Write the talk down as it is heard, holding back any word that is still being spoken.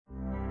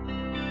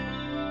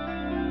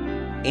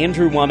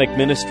Andrew Wommack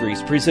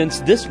Ministries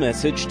presents this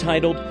message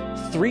titled,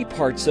 3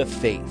 Parts of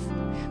Faith.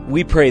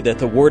 We pray that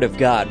the Word of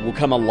God will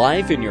come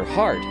alive in your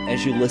heart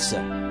as you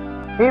listen.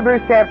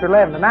 Hebrews chapter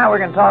 11. Tonight we're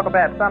going to talk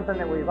about something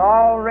that we've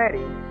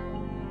already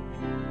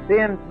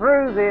been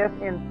through this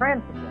in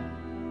principle.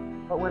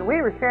 But when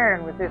we were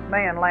sharing with this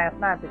man last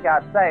night that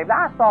got saved,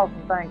 I saw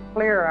some things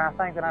clearer, I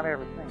think, than I've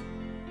ever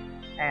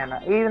seen. And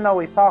even though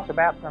we talked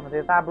about some of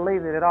this, I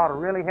believe that it ought to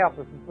really help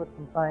us and put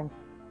some things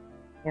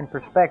in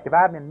perspective.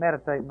 I've been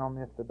meditating on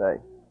this today.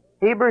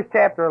 Hebrews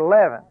chapter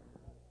 11.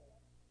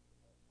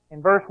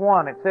 In verse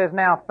 1, it says,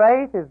 "Now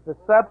faith is the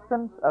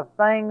substance of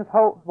things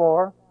hoped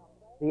for,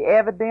 the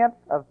evidence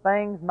of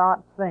things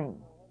not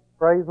seen."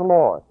 Praise the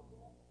Lord.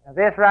 Now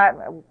this right,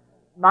 I'm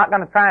not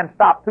going to try and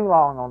stop too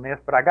long on this,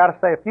 but I got to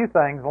say a few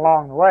things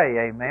along the way,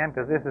 amen,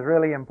 because this is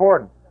really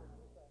important.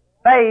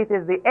 Faith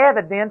is the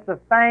evidence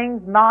of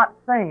things not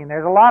seen.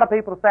 There's a lot of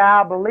people who say,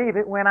 "I'll believe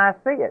it when I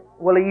see it."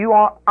 Well, you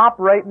aren't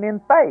operating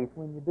in faith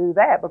when you do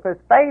that, because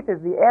faith is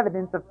the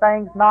evidence of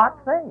things not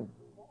seen.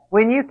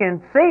 When you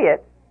can see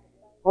it,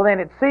 well,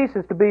 then it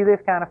ceases to be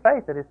this kind of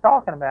faith that it's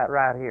talking about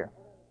right here.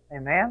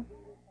 Amen?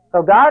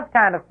 So God's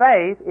kind of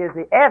faith is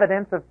the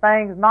evidence of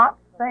things not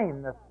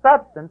seen, the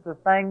substance of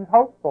things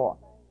hoped for.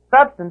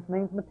 Substance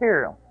means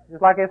material,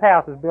 just like this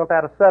house is built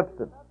out of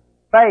substance.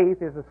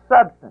 Faith is a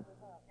substance.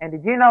 And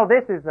did you know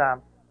this is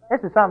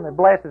something that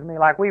blesses me,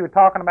 like we were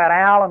talking about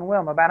Al and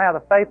Wilma, about how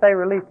the faith they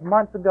released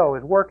months ago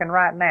is working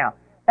right now.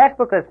 That's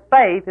because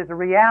faith is a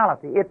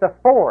reality. It's a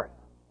force.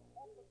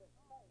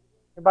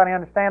 Everybody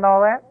understand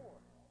all that?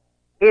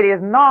 It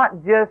is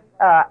not just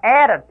an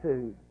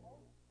attitude.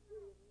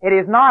 It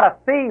is not a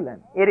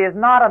feeling. It is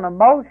not an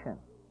emotion.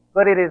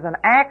 But it is an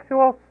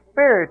actual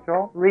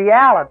spiritual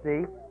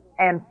reality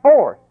and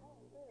force.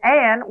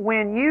 And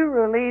when you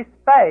release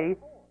faith,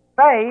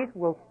 faith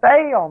will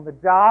stay on the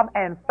job,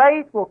 and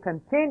faith will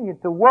continue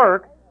to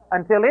work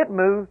until it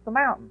moves the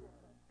mountain.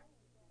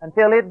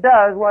 Until it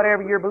does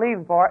whatever you're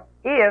believing for,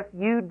 if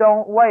you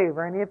don't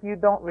waver and if you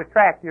don't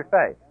retract your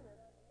faith.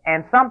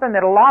 And something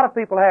that a lot of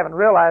people haven't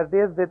realized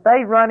is that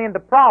they run into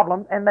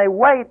problems and they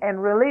wait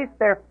and release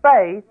their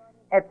faith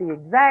at the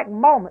exact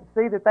moment,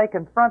 see, that they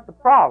confront the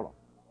problem.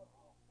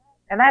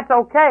 And that's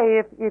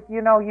okay if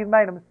you know you've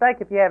made a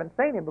mistake if you haven't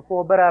seen it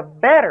before, but a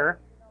better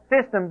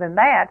system than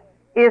that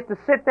is to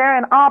sit there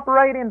and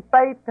operate in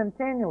faith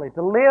continually,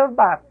 to live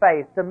by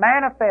faith, to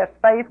manifest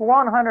faith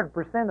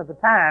 100% of the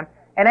time.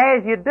 And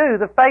as you do,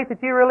 the faith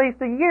that you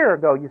released a year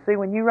ago, you see,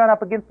 when you run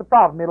up against the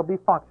problem, it'll be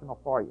functional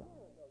for you.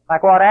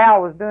 Like what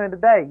Al was doing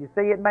today. You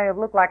see, it may have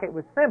looked like it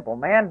was simple.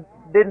 Man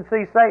didn't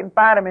see Satan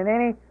fight him in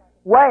any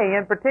way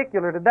in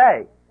particular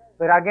today.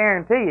 But I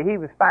guarantee you, he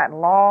was fighting a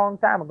long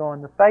time ago,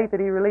 and the faith that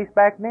he released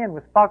back then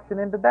was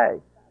functioning today.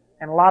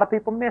 And a lot of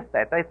people miss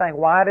that. They think,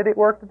 why did it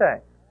work today?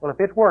 Well, if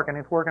it's working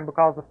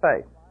because of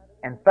faith.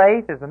 And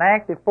faith is an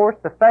active force.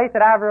 The faith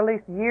that I've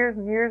released years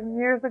and years and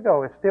years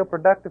ago is still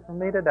productive for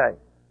me today.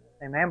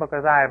 Amen?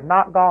 Because I have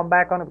not gone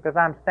back on it, because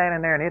I'm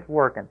standing there and it's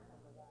working.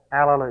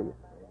 Hallelujah.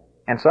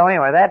 And so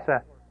anyway, that's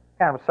a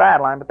kind of a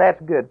sideline, but that's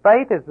good.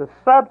 Faith is the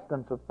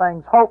substance of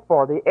things hoped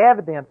for, the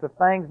evidence of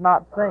things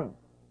not seen.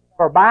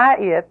 For by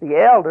it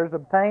the elders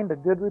obtained a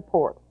good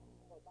report.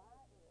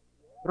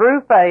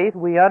 Through faith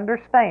we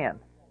understand.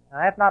 Now,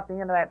 that's not the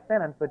end of that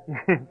sentence, but you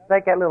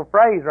take that little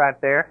phrase right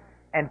there,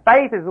 and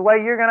faith is the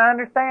way you're going to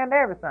understand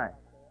everything.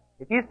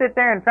 If you sit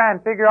there and try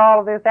and figure all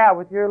of this out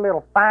with your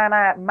little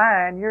finite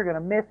mind, you're going to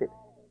miss it.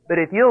 But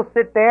if you'll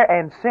sit there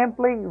and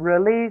simply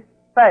release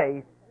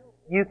faith,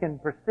 you can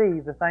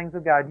perceive the things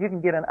of God. You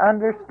can get an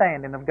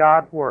understanding of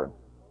God's Word.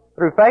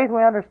 Through faith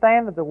we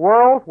understand that the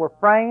worlds were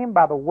framed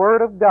by the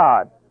Word of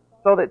God,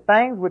 so that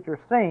things which are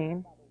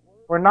seen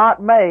were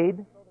not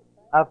made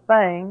of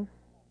things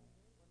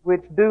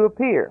which do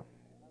appear.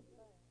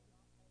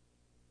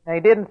 Now, he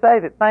didn't say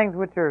that things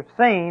which are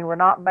seen were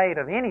not made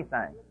of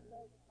anything,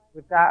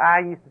 which I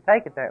used to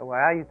take it that way.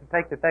 I used to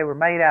take that they were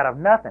made out of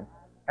nothing.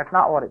 That's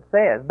not what it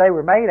says. They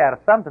were made out of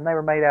something. They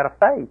were made out of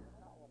faith.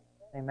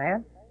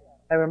 Amen?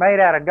 They were made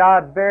out of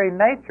God's very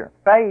nature.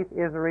 Faith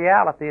is a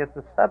reality. It's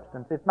a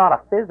substance. It's not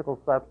a physical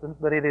substance,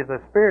 but it is a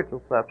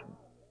spiritual substance.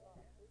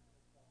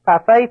 By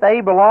faith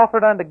Abel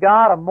offered unto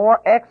God a more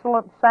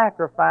excellent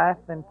sacrifice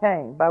than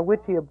Cain, by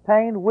which he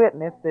obtained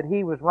witness that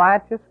he was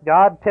righteous,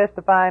 God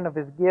testifying of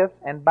his gifts,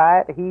 and by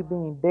it he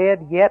being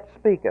dead yet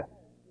speaketh.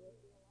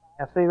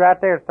 Now see, right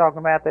there it's talking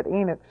about that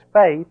Enoch's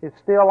faith is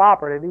still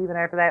operative even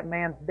after that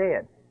man's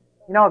dead.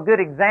 You know, a good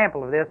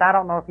example of this, I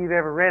don't know if you've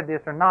ever read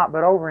this or not,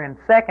 but over in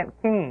 2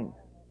 Kings,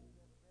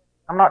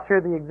 I'm not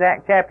sure the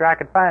exact chapter, I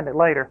could find it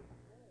later,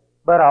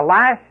 but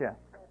Elisha,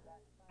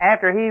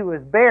 after he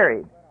was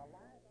buried,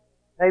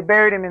 they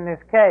buried him in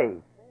this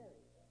cave.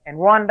 And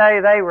one day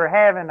they were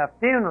having a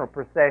funeral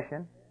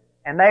procession,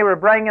 and they were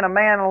bringing a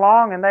man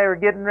along, and they were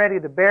getting ready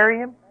to bury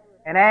him.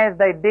 And as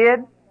they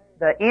did,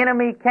 the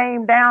enemy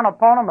came down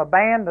upon them, a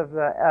band of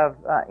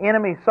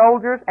enemy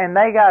soldiers, and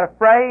they got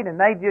afraid, and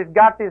they just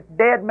got this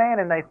dead man,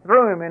 and they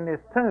threw him in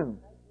this tomb,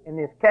 in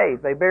this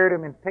cave. They buried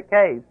him in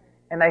caves.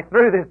 And they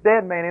threw this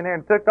dead man in there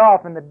and took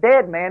off. And the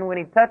dead man, when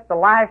he touched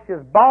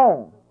Elisha's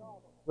bones,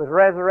 was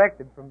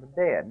resurrected from the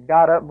dead and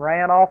got up and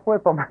ran off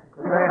with them.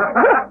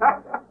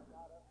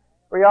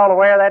 Were y'all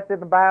aware that's in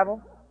the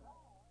Bible?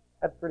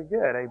 That's pretty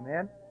good,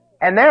 amen.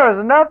 And there was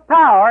enough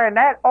power in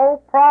that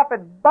old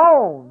prophet's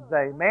bones,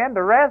 amen,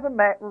 to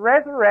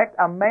resurrect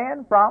a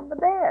man from the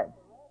dead.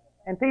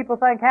 And people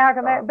think, how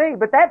can that be?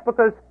 But that's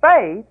because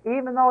faith,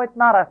 even though it's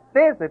not a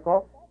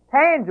physical,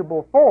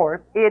 tangible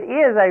force, it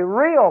is a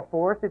real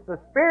force, it's a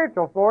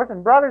spiritual force,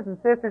 and brothers and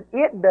sisters,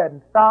 it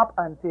doesn't stop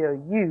until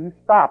you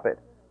stop it.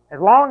 As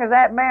long as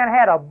that man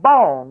had a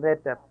bone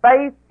that the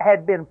faith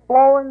had been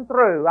flowing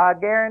through, I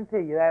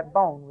guarantee you that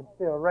bone would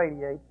still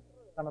radiate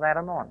some of that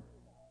anointing.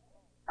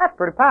 That's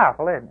pretty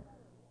powerful, isn't it?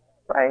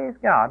 Praise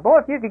God. Boy,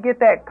 if you could get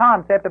that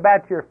concept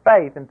about your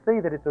faith and see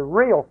that it's a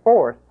real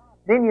force,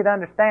 then you'd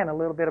understand a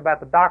little bit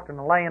about the doctrine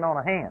of laying on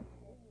of hands.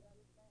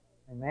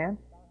 Amen?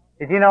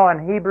 Did you know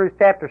in Hebrews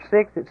chapter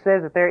 6 it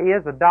says that there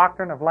is a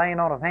doctrine of laying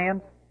on of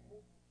hands?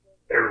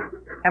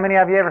 How many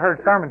of you ever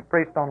heard sermons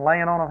preached on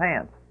laying on of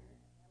hands?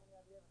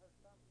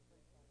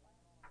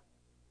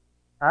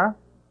 Huh?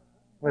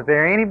 Was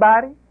there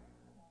anybody?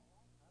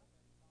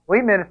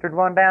 We ministered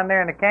one down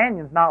there in the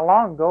canyons not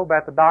long ago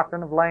about the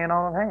doctrine of laying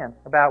on of hands,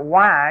 about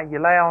why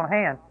you lay on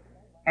hands.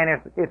 And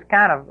it's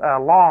kind of a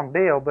long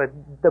deal, but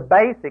the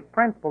basic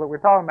principle that we're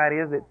talking about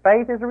is that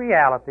faith is a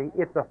reality,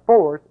 it's a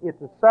force,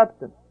 it's a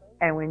substance.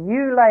 And when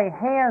you lay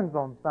hands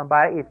on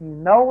somebody, if you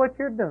know what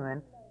you're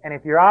doing, and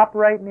if you're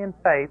operating in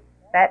faith,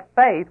 that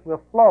faith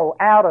will flow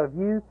out of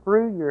you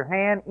through your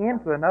hand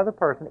into another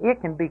person. It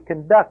can be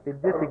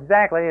conducted just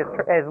exactly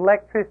as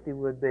electricity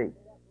would be.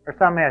 Or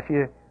something else.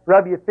 You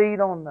rub your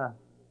feet on the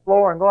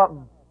floor and go up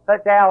and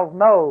touch Al's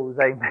nose.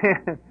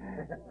 Amen.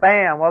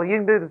 Bam. Well, you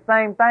can do the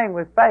same thing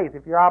with faith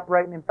if you're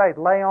operating in faith.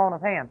 Lay on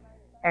of hands.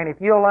 And if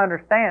you'll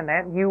understand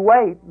that, you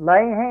wait,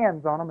 lay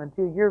hands on them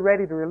until you're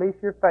ready to release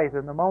your faith.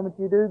 And the moment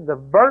you do,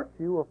 the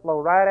virtue will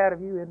flow right out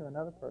of you into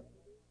another person.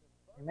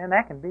 Amen.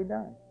 That can be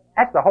done.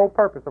 That's the whole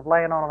purpose of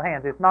laying on of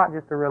hands. It's not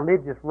just a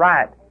religious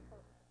rite.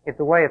 It's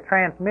a way of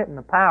transmitting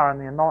the power and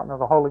the anointing of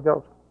the Holy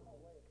Ghost.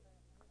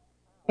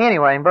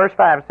 Anyway, in verse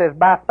 5 it says,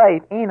 by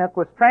faith Enoch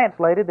was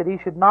translated that he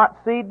should not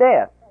see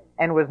death,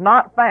 and was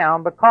not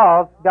found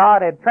because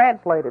God had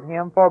translated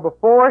him. For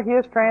before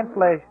his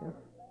translation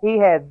he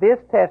had this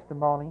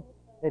testimony,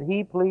 that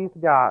he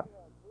pleased God.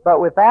 But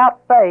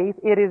without faith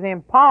it is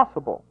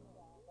impossible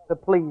to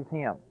please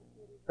him.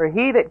 For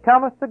he that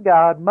cometh to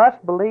God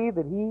must believe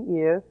that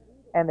he is,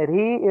 and that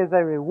he is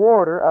a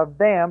rewarder of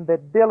them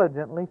that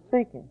diligently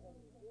seek him.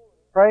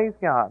 Praise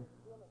God.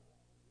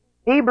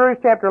 Hebrews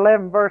chapter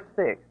 11 verse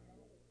 6.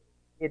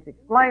 It's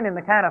explaining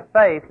the kind of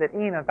faith that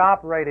Enoch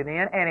operated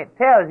in, and it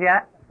tells you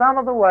some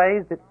of the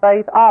ways that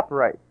faith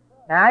operates.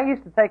 Now, I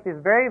used to take this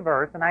very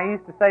verse, and I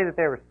used to say that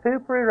there was two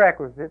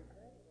prerequisites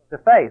to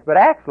faith. But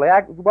actually,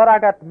 what I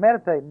got to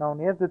meditating on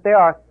is that there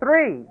are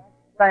three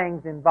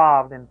things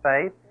involved in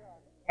faith,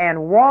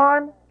 and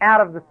one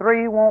out of the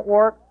three won't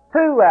work.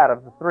 Two out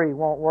of the three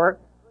won't work.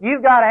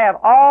 You've got to have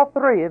all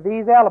three of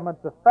these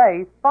elements of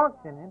faith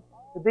functioning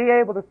to be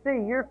able to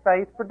see your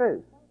faith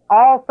produced.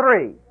 All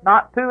three,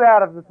 not two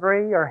out of the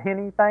three or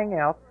anything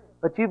else,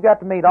 but you've got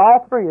to meet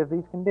all three of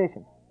these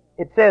conditions.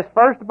 It says,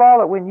 first of all,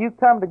 that when you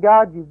come to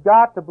God, you've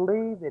got to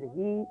believe that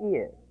He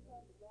is.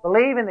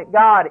 Believing that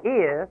God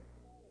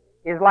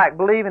is like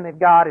believing that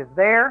God is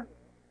there,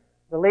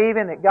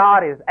 believing that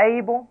God is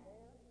able,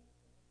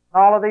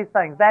 all of these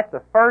things. That's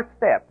the first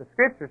step. The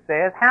Scripture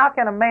says, how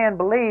can a man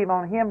believe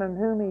on Him in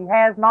whom he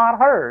has not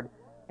heard?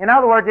 In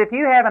other words, if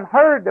you haven't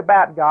heard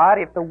about God,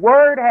 if the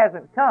Word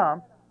hasn't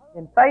come,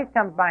 then faith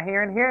comes by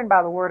hearing, hearing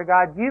by the Word of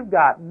God. You've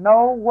got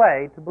no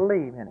way to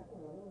believe in it.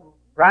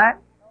 Right?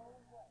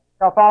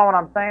 Y'all follow what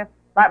I'm saying?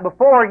 Like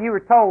before you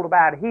were told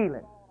about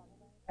healing,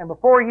 and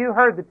before you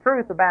heard the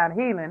truth about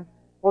healing,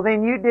 well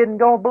then you didn't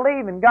go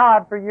believe in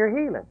God for your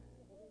healing.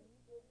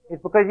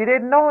 It's because you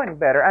didn't know any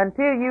better.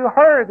 Until you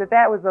heard that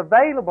that was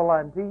available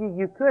unto you,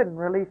 you couldn't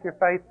release your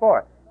faith for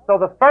it. So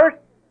the first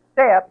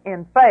step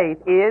in faith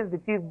is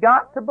that you've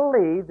got to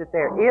believe that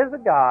there is a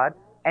God,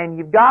 and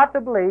you've got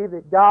to believe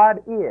that God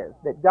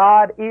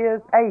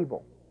is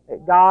able,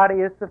 that God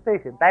is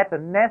sufficient. That's a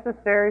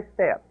necessary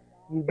step.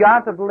 You've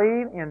got to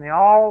believe in the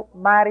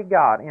Almighty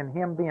God, in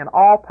Him being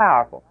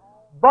all-powerful.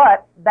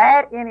 But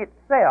that in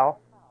itself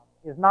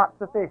is not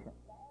sufficient.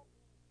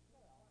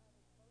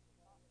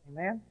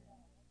 Amen?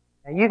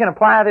 Now you can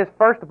apply this,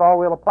 first of all,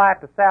 we'll apply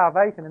it to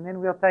salvation, and then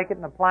we'll take it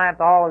and apply it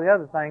to all of the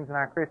other things in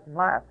our Christian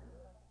life.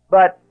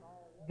 But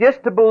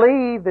just to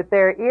believe that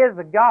there is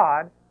a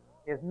God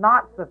is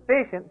not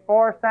sufficient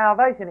for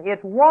salvation.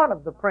 It's one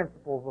of the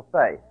principles of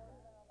faith.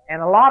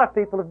 And a lot of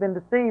people have been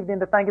deceived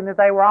into thinking that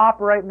they were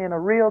operating in a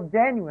real,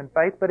 genuine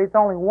faith, but it's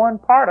only one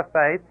part of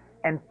faith,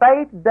 and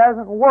faith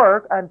doesn't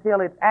work until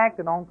it's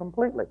acted on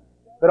completely.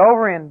 But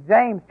over in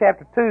James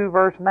chapter 2,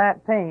 verse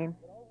 19,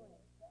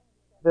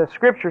 the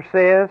Scripture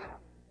says,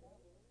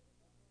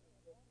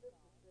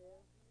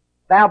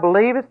 Thou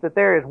believest that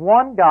there is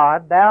one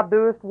God, thou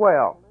doest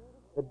well.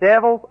 The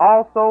devils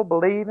also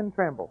believe and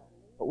tremble.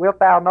 But wilt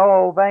thou know,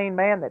 O vain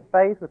man, that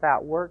faith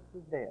without works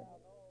is dead?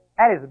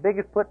 That is the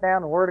biggest put down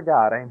in the Word of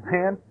God,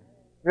 amen?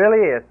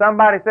 Really is.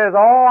 Somebody says,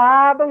 oh,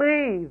 I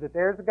believe that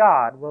there's a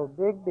God. Well,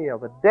 big deal.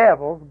 The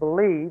devils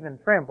believe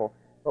and tremble.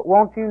 But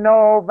won't you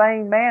know, O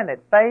vain man, that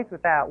faith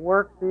without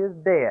works is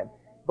dead?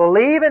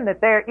 Believing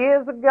that there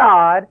is a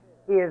God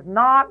is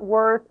not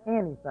worth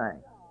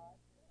anything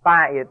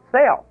by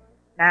itself.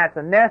 Now, it's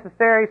a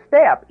necessary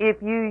step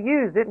if you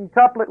use it and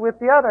couple it with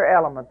the other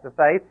elements of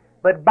faith.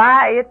 But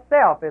by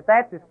itself, if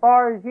that's as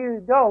far as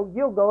you go,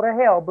 you'll go to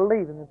hell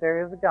believing that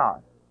there is a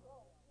God.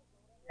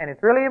 And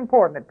it's really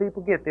important that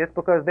people get this,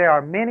 because there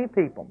are many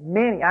people,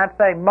 I'd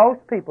say most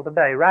people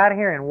today, right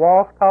here in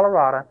Walsh,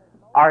 Colorado,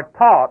 are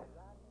taught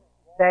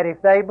that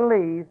if they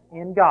believe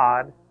in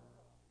God,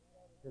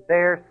 that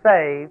they're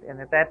saved and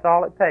that that's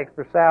all it takes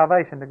for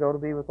salvation to go to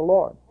be with the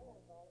Lord.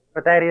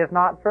 But that is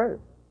not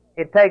true.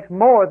 It takes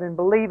more than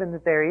believing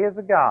that there is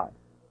a God.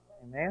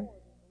 Amen?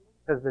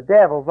 Because the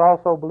devils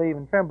also believe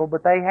and tremble,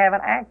 but they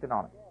haven't acted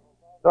on it.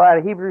 So out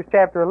of Hebrews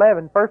chapter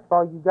 11, first of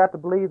all, you've got to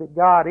believe that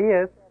God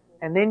is,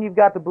 and then you've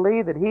got to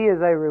believe that He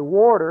is a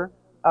rewarder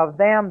of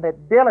them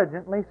that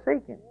diligently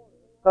seek Him.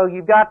 So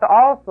you've got to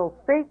also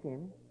seek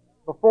Him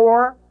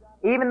before,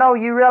 even though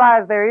you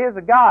realize there is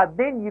a God,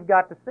 then you've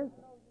got to seek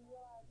Him.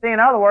 See, in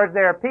other words,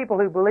 there are people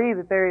who believe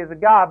that there is a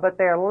God, but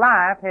their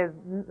life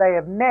they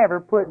have never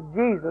put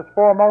Jesus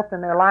foremost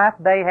in their life.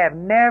 They have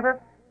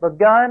never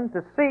begun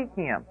to seek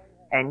Him.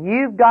 And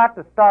you've got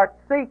to start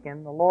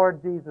seeking the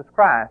Lord Jesus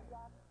Christ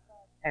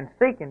and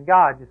seeking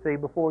God, you see,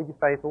 before your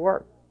faith will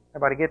work.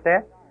 Everybody get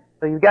that?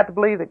 So you've got to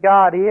believe that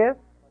God is.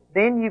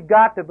 Then you've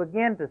got to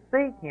begin to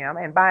seek Him.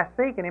 And by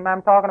seeking Him,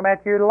 I'm talking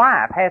about your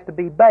life has to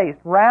be based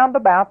round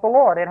about the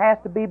Lord. It has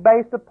to be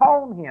based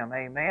upon Him.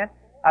 Amen?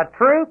 A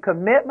true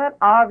commitment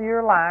of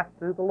your life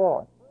to the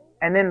Lord.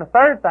 And then the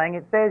third thing,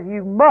 it says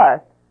you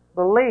must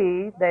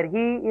believe that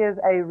He is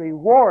a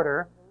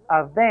rewarder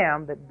of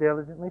them that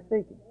diligently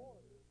seek Him.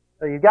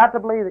 So you've got to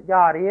believe that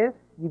God is.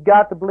 You've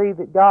got to believe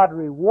that God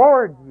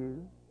rewards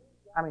you.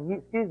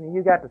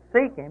 You've got to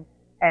seek Him.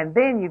 And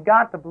then you've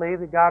got to believe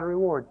that God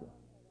rewards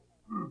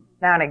you.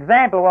 Now, an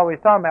example of what we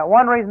were talking about,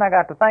 one reason I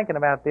got to thinking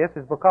about this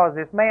is because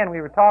this man we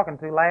were talking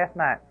to last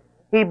night,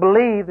 he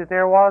believed that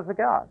there was a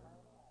God.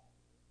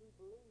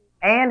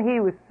 And he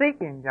was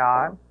seeking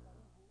God,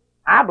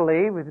 I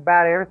believe, with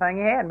about everything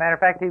he had. Matter of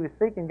fact, he was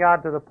seeking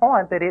God to the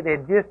point that it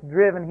had just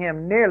driven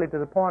him nearly to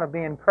the point of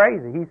being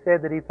crazy. He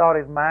said that he thought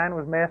his mind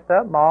was messed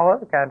up and all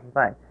other kinds of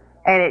things.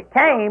 And it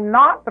came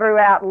not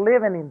throughout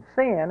living in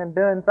sin and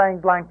doing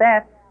things like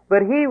that,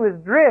 but he was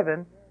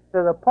driven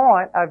to the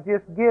point of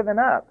just giving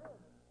up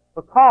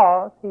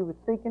because he was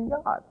seeking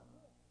God.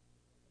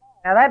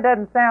 Now, that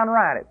doesn't sound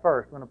right at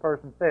first when a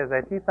person says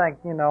that. You think,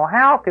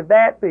 how could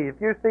that be? If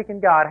you're seeking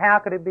God, how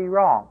could it be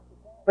wrong?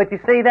 But you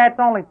see, that's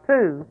only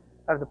two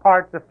of the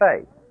parts of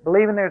faith,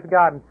 believing there's a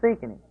God and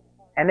seeking Him.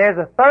 And there's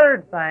a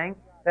third thing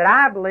that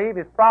I believe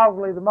is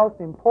probably the most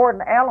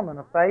important element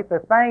of faith, the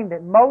thing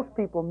that most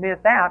people miss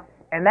out,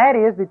 and that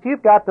is that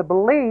you've got to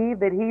believe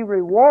that He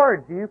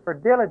rewards you for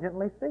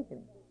diligently seeking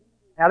Him.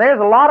 Now,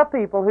 there's a lot of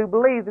people who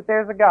believe that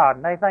there's a God,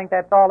 and they think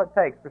that's all it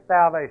takes for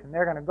salvation.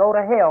 They're going to go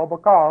to hell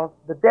because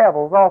the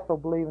devils also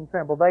believe and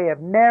tremble. They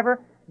have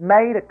never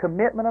made a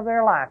commitment of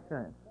their life to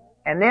Him.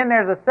 And then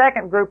there's a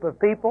second group of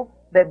people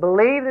that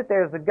believe that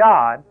there's a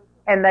God,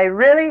 and they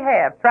really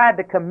have tried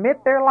to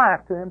commit their life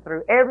to Him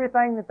through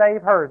everything that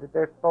they've heard that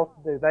they're supposed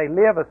to do. They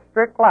live a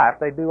strict life.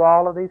 They do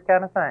all of these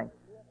kind of things.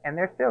 And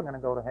they're still going to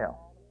go to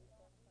hell.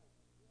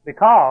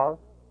 Because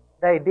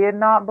they did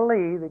not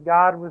believe that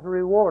God was a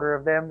rewarder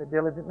of them that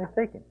diligently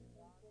seek Him.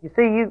 You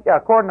see,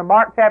 according to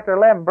Mark chapter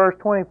 11, verse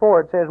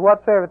 24, it says,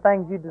 whatsoever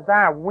things you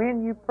desire,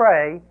 when you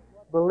pray,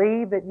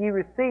 believe that ye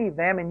receive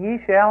them, and ye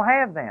shall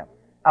have them.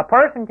 A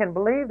person can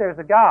believe there's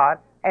a God,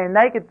 and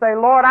they could say,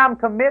 Lord, I'm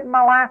committing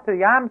my life to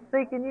you. I'm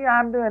seeking you.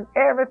 I'm doing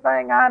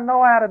everything I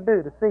know how to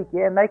do to seek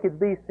you. And they could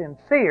be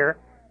sincere.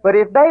 But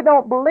if they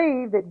don't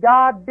believe that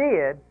God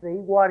did, see,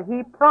 what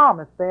He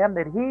promised them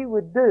that He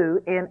would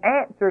do in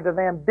answer to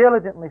them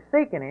diligently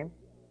seeking Him,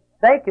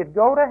 they could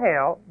go to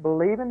hell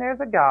believing there's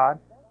a God,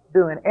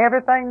 doing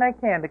everything they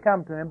can to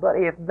come to Him. But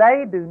if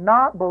they do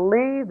not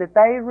believe that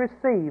they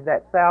receive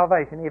that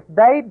salvation, if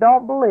they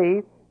don't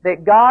believe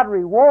that God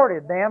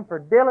rewarded them for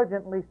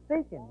diligently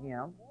seeking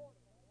Him,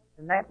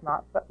 then that's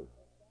not faith.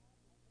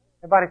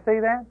 Everybody see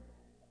that?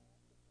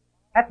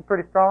 That's a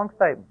pretty strong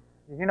statement.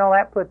 You know,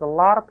 that puts a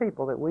lot of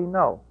people that we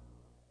know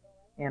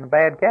in a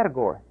bad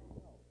category.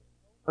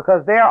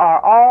 Because there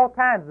are all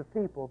kinds of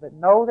people that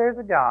know there's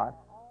a God,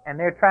 and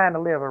they're trying to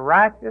live a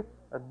righteous,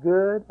 a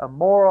good, a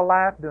moral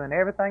life, doing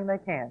everything they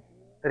can.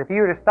 But if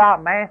you were to stop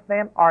and ask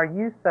them, are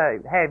you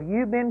saved? Have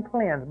you been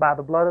cleansed by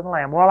the blood of the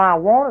Lamb? Well, I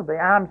want to be.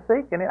 I'm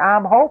seeking it.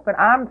 I'm hoping.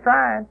 I'm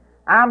trying.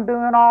 I'm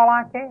doing all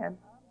I can.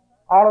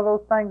 All of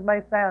those things may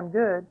sound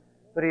good,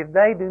 but if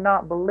they do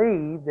not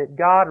believe that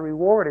God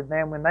rewarded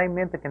them when they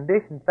met the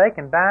conditions, they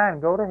can die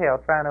and go to hell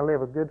trying to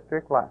live a good,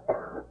 strict life.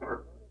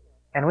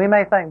 And we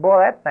may think, boy,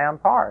 that sounds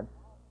hard.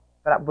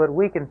 But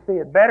we can see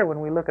it better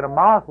when we look at a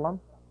Muslim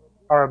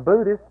or a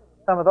Buddhist.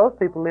 Some of those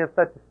people live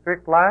such a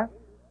strict life.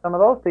 Some of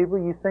those people,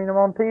 you've seen them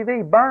on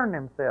TV, burn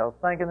themselves,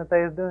 thinking that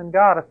they was doing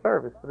God a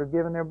service, that are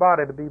giving their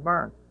body to be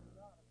burned.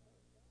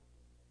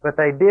 But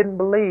they didn't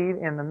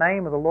believe in the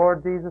name of the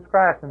Lord Jesus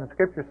Christ. And the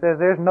Scripture says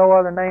there's no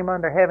other name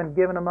under heaven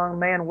given among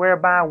men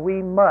whereby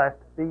we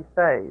must be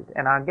saved.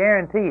 And I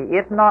guarantee you,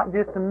 it's not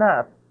just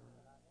enough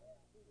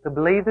to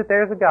believe that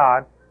there's a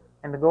God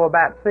and to go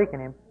about seeking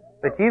Him,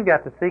 but you've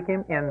got to seek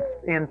Him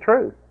in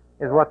truth,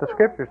 is what the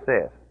Scripture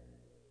says.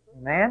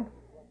 Amen?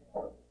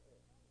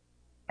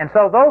 And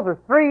so those are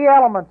three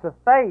elements of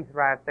faith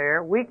right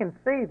there. We can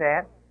see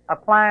that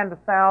applying to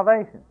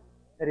salvation.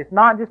 That it's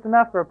not just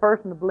enough for a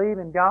person to believe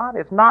in God.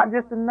 It's not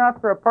just enough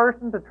for a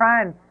person to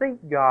try and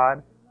seek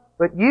God.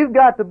 But you've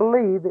got to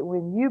believe that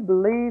when you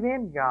believe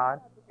in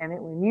God, and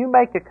that when you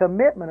make a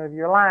commitment of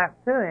your life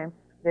to Him,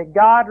 that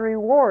God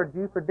rewards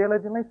you for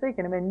diligently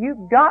seeking Him. And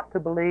you've got to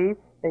believe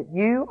that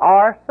you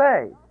are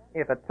saved.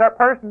 If a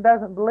person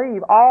doesn't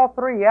believe all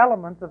three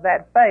elements of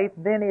that faith,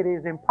 then it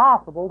is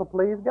impossible to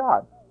please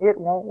God. It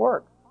won't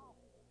work.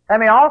 Let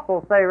me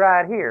also say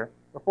right here,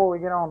 before we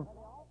get on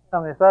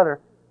some of this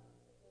other,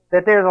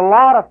 that there's a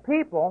lot of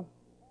people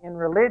in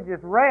religious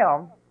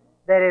realm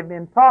that have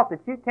been taught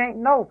that you can't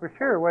know for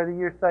sure whether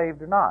you're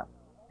saved or not.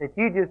 That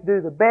you just do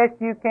the best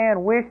you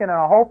can, wishing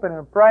and hoping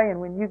and praying,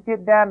 and when you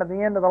get down to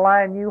the end of the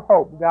line, you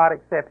hope God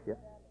accepts you.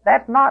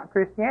 That's not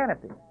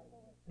Christianity.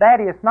 That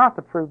is not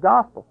the true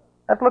gospel.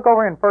 Let's look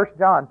over in 1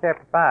 John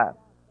chapter 5.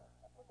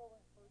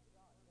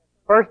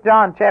 1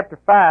 John chapter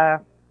 5,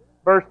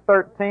 verse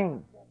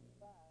 13.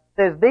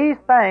 Says, "These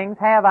things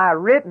have I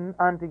written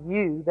unto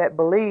you that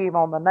believe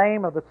on the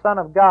name of the Son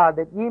of God,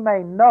 that ye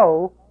may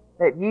know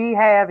that ye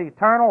have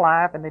eternal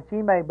life, and that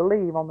ye may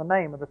believe on the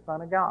name of the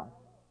Son of God."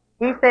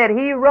 He said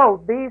He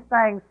wrote these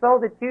things so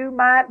that you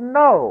might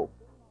know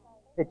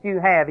that you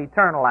have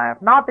eternal life.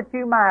 Not that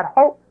you might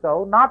hope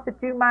so, not that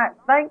you might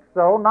think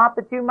so, not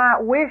that you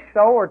might wish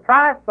so, or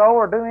try so,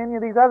 or do any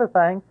of these other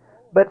things,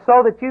 but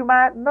so that you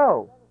might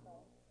know.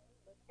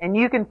 And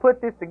you can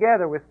put this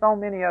together with so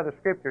many other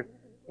scriptures.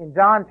 In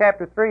John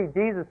chapter 3,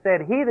 Jesus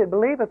said, "He that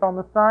believeth on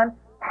the Son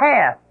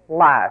hath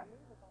life."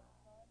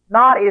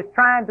 Not is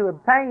trying to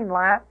obtain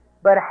life,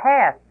 but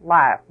hath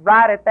life,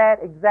 right at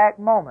that exact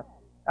moment.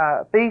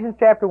 Ephesians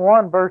chapter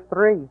 1, verse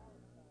 3.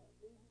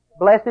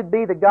 "Blessed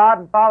be the God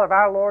and Father of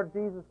our Lord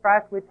Jesus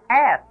Christ, which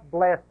hath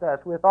blessed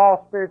us with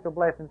all spiritual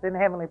blessings in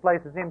heavenly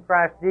places in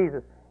Christ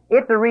Jesus."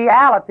 It's a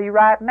reality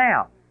right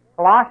now.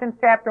 Colossians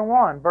chapter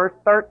 1, verse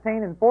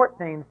 13 and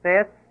 14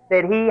 says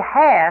that He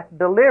hath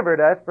delivered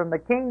us from the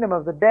kingdom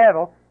of the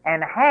devil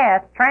and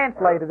hath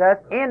translated us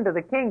into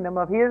the kingdom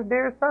of His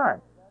dear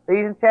Son.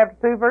 Ephesians chapter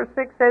 2, verse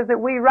 6 says that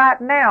we right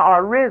now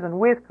are risen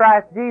with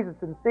Christ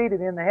Jesus and seated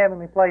in the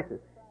heavenly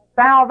places.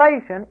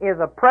 Salvation is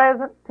a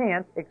present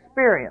tense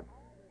experience.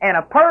 And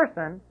a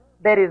person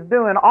that is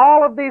doing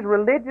all of these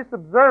religious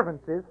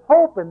observances,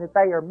 hoping that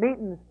they are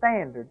meeting the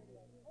standards,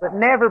 but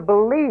never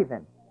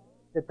believing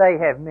that they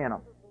have met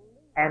them,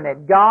 and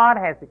that God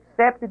has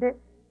accepted it,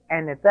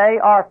 and that they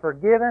are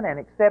forgiven and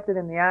accepted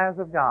in the eyes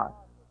of God,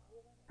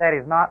 that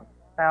is not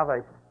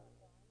salvation.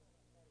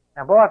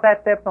 Now, boy, if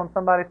that steps on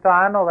somebody's toe,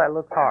 I know that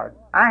looks hard.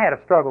 I had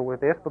a struggle with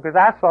this because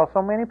I saw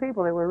so many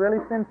people that were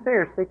really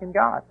sincere seeking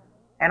God.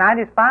 And I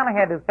just finally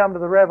had to come to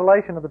the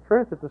revelation of the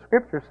truth that the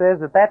Scripture says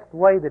that that's the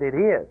way that it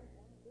is.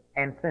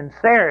 And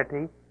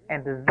sincerity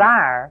and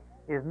desire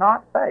is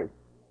not faith.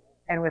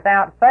 And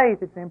without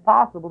faith, it's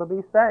impossible to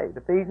be saved.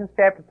 Ephesians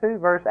chapter 2,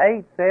 verse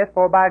 8 says,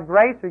 "For by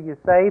grace are you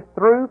saved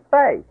through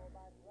faith.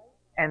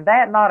 And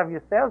that not of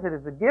yourselves, it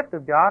is the gift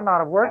of God, not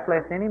of works,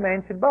 lest any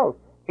man should boast."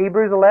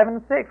 Hebrews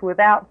 11:6,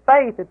 "Without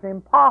faith, it's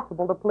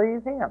impossible to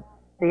please Him."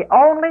 The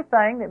only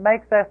thing that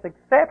makes us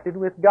accepted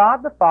with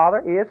God the Father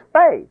is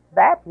faith.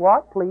 That's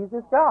what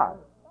pleases God.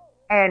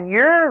 And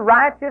your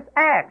righteous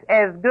acts,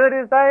 as good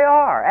as they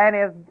are, and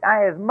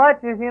as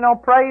much as,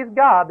 praise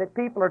God that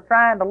people are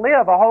trying to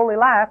live a holy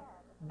life,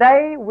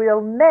 they will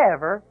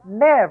never,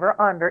 never,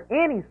 under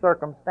any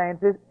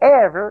circumstances,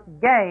 ever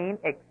gain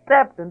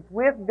acceptance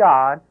with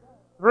God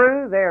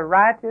through their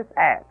righteous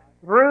acts,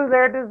 through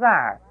their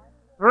desire,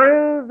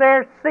 through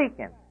their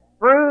seeking,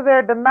 through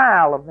their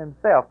denial of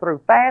themselves, through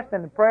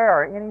fasting and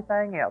prayer or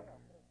anything else.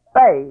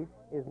 Faith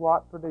is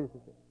what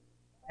produces it.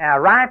 Now,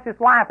 a righteous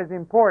life is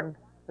important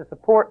to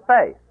support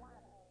faith.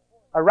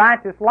 A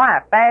righteous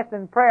life, fasting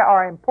and prayer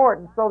are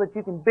important so that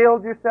you can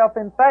build yourself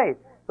in faith.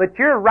 But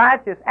your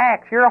righteous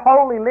acts, your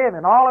holy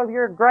living, all of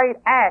your great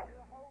acts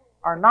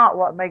are not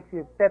what makes you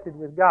accepted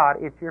with God.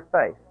 It's your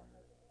faith.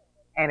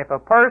 And if a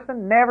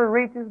person never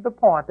reaches the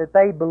point that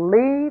they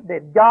believe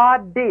that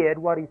God did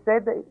what He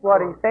said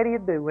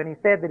He'd do, when He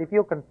said that if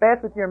you'll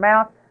confess with your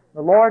mouth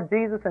the Lord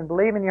Jesus and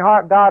believe in your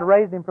heart God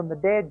raised Him from the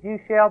dead, you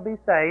shall be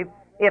saved.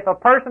 If a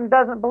person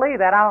doesn't believe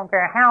that, I don't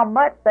care how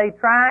much they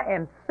try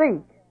and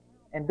seek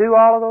and do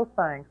all of those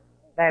things,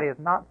 that is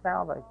not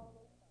salvation.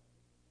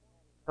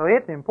 So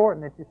it's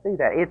important that you see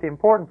that. It's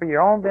important for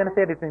your own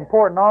benefit. It's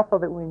important also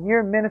that when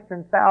you're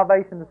ministering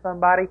salvation to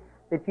somebody,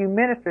 that you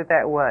minister it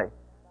that way.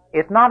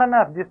 It's not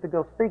enough just to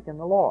go seeking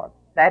the Lord.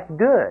 That's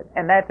good,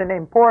 and that's an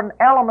important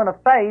element of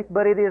faith,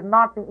 but it is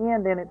not the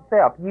end in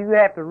itself. You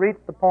have to reach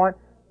the point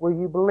where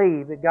you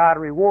believe that God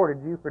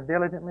rewarded you for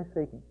diligently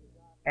seeking.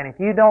 And if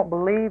you don't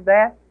believe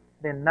that,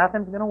 then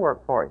nothing's going to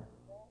work for you.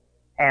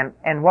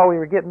 And what we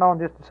were getting on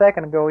just a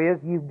second ago is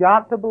you've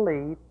got to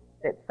believe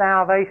that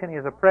salvation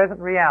is a present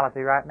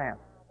reality right now.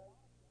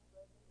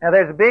 Now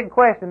there's a big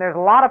question. There's a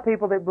lot of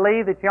people that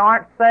believe that you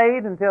aren't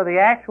saved until the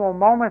actual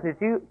moment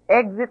that you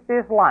exit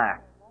this life.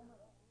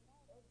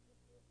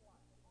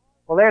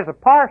 Well, there's a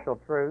partial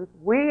truth.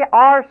 We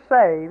are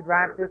saved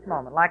right at this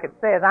moment. Like it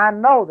says, I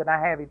know that I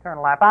have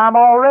eternal life. I'm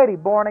already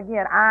born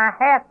again. I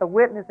have the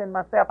witness in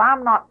myself.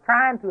 I'm not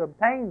trying to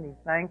obtain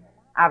these things.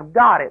 I've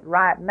got it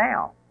right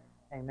now.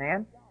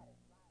 Amen?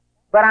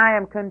 But I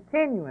am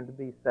continuing to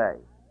be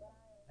saved.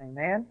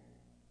 Amen?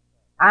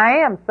 I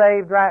am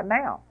saved right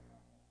now.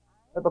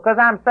 But because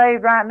I'm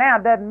saved right now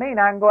doesn't mean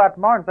I can go out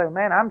tomorrow and say,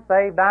 man, I'm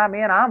saved, I'm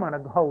in, I'm going to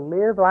go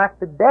live like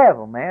the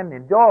devil, man, and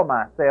enjoy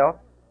myself.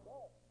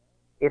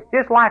 It's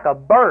just like a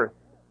birth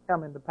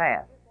coming to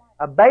pass.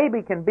 A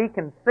baby can be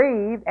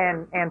conceived,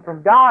 and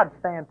from God's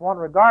standpoint,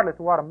 regardless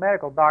of what a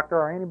medical doctor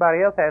or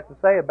anybody else has to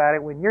say about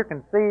it, when you're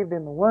conceived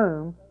in the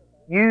womb,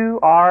 you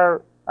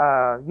are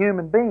a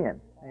human being.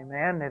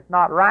 Amen? It's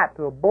not right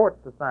to abort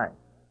the thing.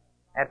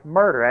 That's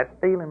murder. That's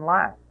stealing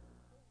life.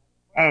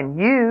 And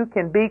you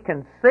can be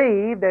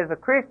conceived as a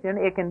Christian.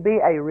 It can be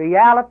a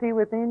reality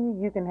within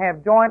you. You can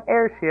have joint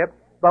heirship.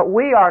 But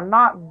we are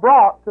not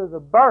brought to the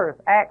birth,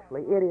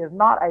 actually. It is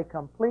not a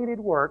completed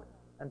work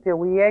until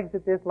we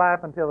exit this life,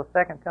 until the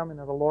second coming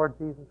of the Lord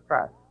Jesus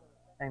Christ.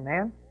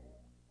 Amen?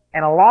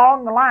 And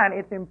along the line,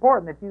 it's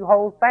important that you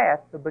hold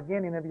fast the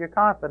beginning of your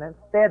confidence,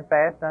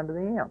 steadfast unto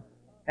the end.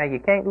 Now,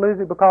 you can't lose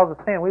it because of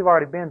sin. We've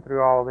already been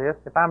through all this.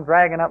 If I'm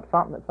dragging up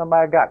something that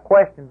somebody got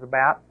questions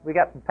about, we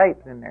got some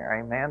tapes in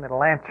there, amen,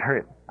 that'll answer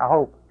it. I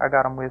hope I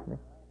got them with me.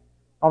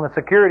 On the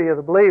security of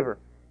the believer.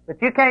 But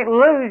you can't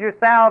lose your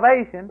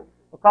salvation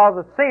because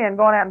of sin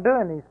going out and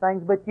doing these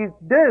things, but you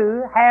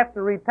do have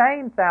to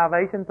retain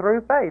salvation through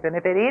faith. And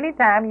if at any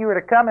time you were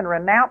to come and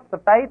renounce the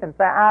faith and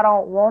say, I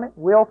don't want it,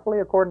 willfully,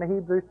 according to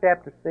Hebrews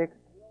chapter 6,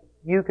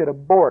 you could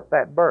abort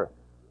that birth.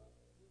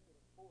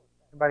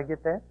 Everybody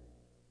get that?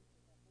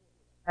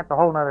 That's a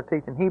whole other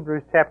teaching.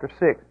 Hebrews chapter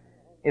 6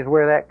 is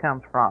where that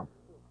comes from.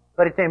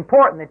 But it's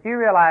important that you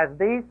realize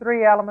these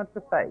three elements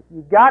of faith.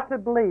 You've got to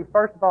believe,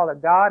 first of all,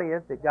 that God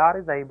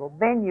is able.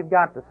 Then you've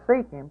got to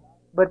seek Him.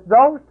 But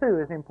those two,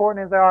 as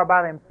important as they are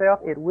by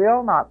themselves, it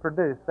will not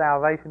produce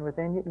salvation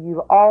within you.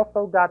 You've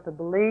also got to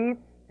believe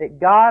that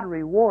God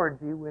rewards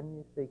you when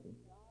you seek Him.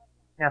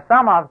 Now,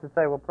 some of us would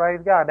say, well, praise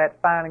God, that's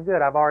fine and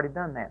good. I've already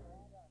done that.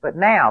 But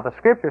now, the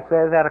Scripture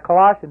says out of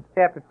Colossians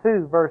chapter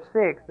 2, verse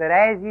 6, that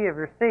as ye have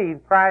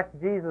received Christ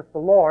Jesus the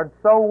Lord,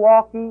 so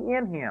walk ye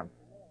in Him,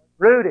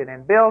 rooted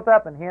and built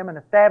up in Him and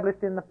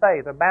established in the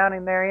faith,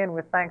 abounding therein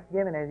with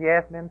thanksgiving as ye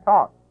have been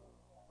taught.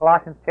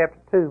 Colossians chapter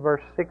 2,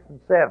 verse 6 and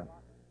 7.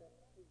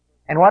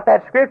 And what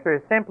that Scripture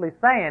is simply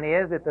saying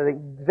is that the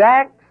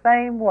exact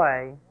same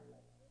way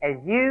as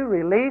you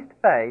released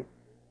faith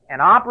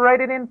and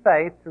operated in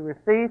faith to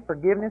receive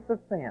forgiveness of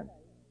sins,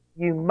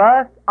 you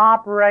must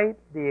operate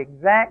the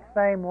exact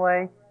same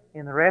way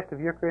in the rest of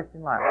your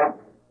Christian life.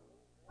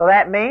 So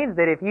that means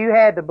that if you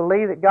had to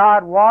believe that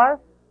God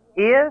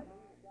is,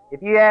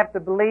 if you have to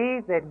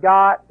believe that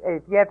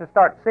if you have to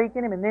start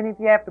seeking Him, and then if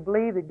you have to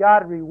believe that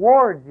God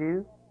rewards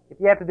you, if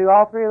you have to do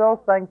all three of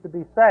those things to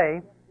be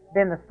saved,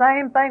 then the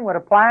same thing would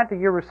apply to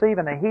you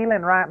receiving a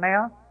healing right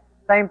now.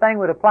 Same thing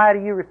would apply to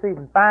you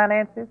receiving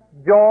finances,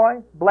 joy,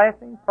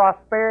 blessing,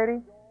 prosperity,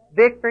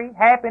 victory,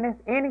 happiness,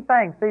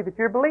 anything, see, that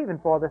you're believing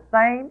for. The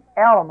same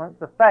elements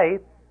of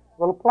faith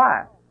will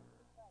apply.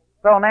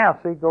 So now,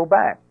 see, go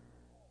back.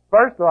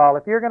 First of all,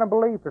 if you're going to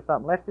believe for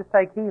something, let's just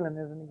take healing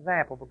as an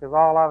example because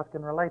all of us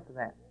can relate to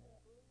that.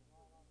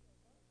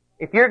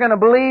 If you're going to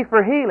believe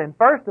for healing,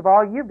 first of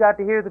all, you've got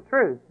to hear the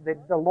truth,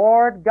 that the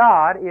Lord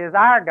God is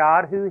our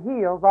God who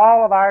heals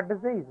all of our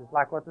diseases,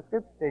 like what the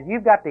Scripture says.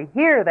 You've got to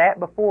hear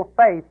that before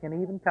faith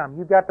can even come.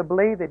 You've got to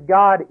believe that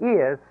God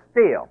is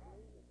still.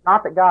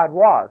 Not that God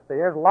was. See,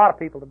 there's a lot of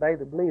people today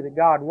that believe that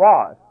God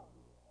was.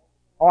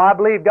 Oh, I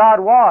believe God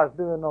was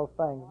doing those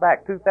things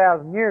back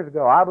 2,000 years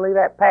ago. I believe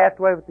that passed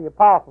away with the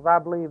apostles. I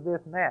believe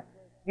this and that.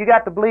 You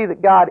got to believe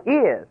that God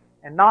is,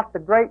 and not the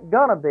great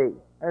gonna be.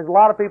 There's a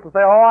lot of people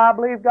say, oh, I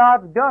believe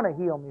God's gonna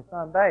heal me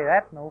someday.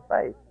 That's no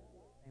faith.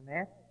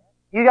 Amen?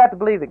 You got to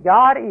believe that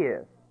God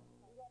is.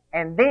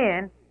 And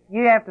then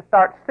you have to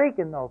start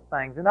seeking those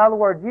things. In other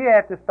words, you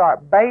have to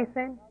start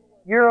basing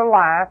your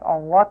life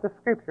on what the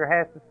Scripture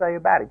has to say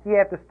about it. You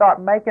have to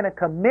start making a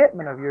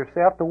commitment of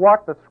yourself to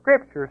what the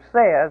Scripture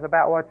says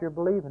about what you're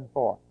believing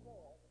for.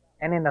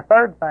 And then the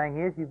third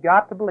thing is you've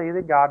got to believe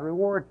that God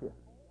rewards you.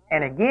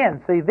 And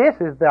again, see, this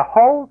is the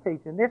whole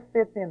teaching. This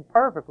fits in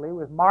perfectly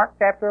with Mark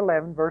chapter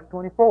 11, verse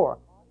 24,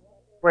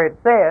 where it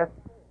says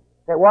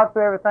that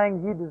whatsoever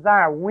things you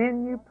desire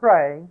when you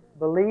pray,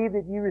 believe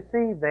that you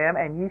receive them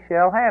and you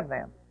shall have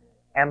them.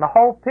 And the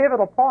whole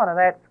pivotal point of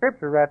that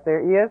scripture right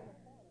there is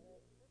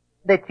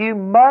that you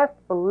must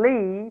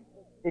believe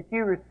that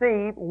you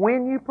receive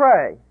when you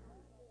pray.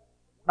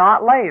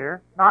 Not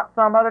later, not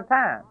some other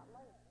time.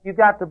 You've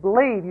got to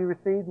believe you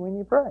received when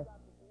you pray.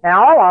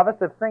 Now, all of us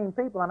have seen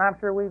people, and I'm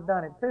sure we've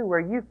done it too, where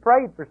you've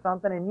prayed for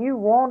something and you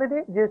wanted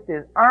it just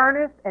as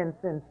earnest and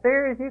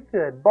sincere as you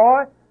could.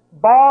 Boy,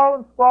 bawl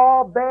and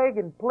squall, beg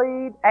and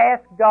plead,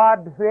 ask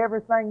God to do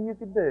everything you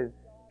could do.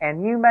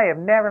 And you may have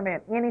never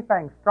meant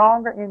anything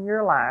stronger in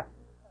your life,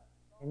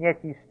 and yet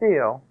you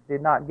still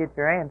did not get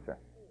your answer.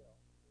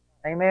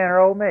 Amen or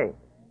oh me?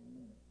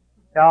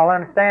 Y'all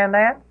understand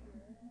that?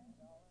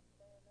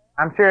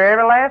 I'm sure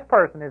every last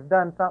person has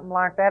done something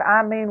like that.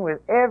 I mean,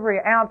 with every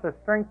ounce of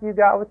strength you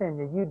got within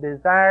you, you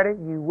desired it,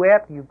 you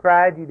wept, you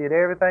cried, you did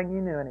everything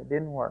you knew, and it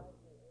didn't work.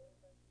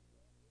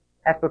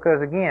 That's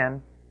because,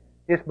 again,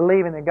 just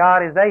believing that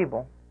God is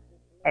able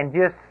and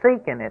just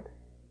seeking it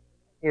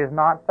is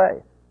not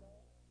faith.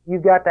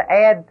 You've got to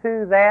add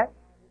to that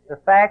the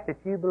fact that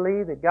you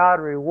believe that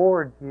God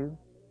rewards you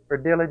for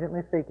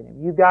diligently seeking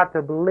Him. You've got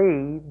to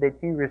believe that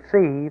you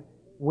receive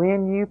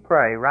when you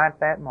pray right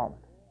that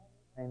moment.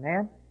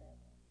 Amen?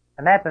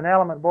 And that's an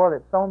element, boy,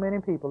 that so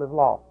many people have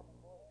lost.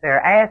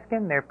 They're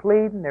asking, they're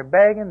pleading, they're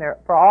begging, they're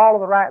for all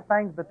of the right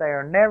things, but they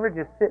are never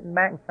just sitting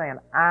back and saying,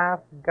 I've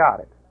got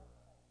it.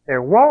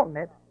 They're wanting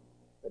it,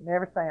 but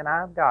never saying,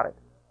 I've got it.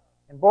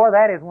 And boy,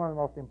 that is one of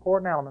the most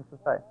important elements of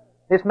faith.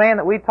 This man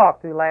that we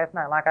talked to last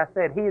night, like I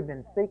said, he had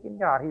been seeking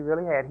God. He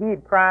really had. He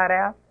had cried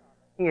out.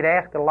 He had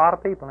asked a lot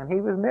of people, and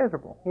he was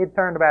miserable. He had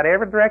turned about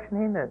every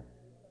direction he knew.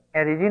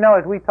 And did you know,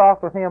 as we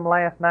talked with him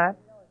last night,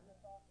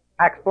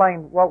 I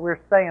explained what we're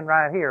saying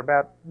right here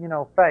about,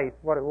 faith,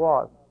 what it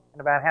was,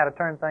 and about how to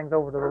turn things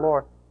over to the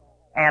Lord.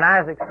 And I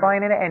was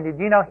explaining it, and did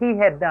you know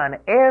he had done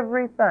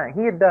everything.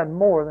 He had done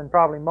more than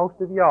probably most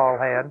of y'all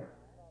had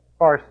as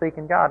far as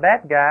seeking God.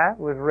 That guy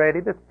was ready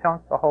to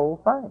chunk the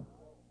whole thing.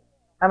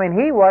 I mean,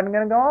 he wasn't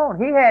going to go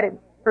on. He had it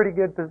pretty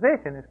good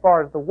position as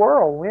far as the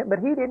world went, but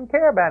he didn't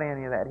care about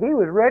any of that. He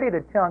was ready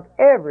to chunk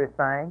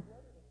everything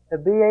to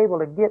be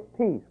able to get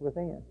peace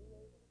within.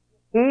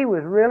 He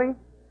was really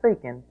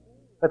seeking.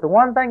 But the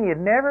one thing he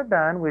had never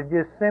done was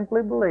just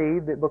simply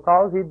believe that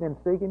because he'd been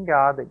seeking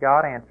God, that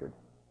God answered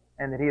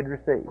and that he had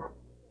received.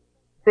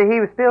 See, he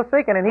was still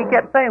seeking, and he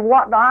kept saying,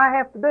 what do I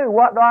have to do?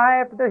 What do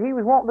I have to do? He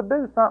was wanting to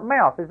do something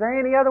else. Is there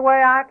any other way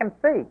I can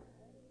seek?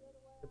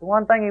 But the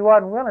one thing he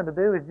wasn't willing to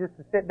do is just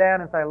to sit down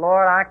and say,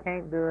 Lord, I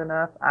can't do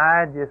enough.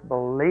 I just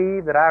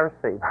believe that I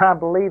receive. I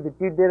believe that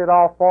you did it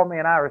all for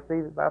me, and I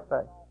receive it by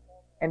faith.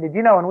 And did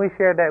you know when we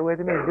shared that with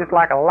him, it was just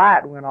like a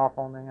light went off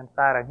on the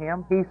inside of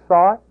him. He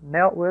saw it,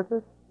 knelt with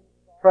us,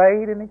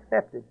 prayed, and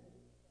accepted.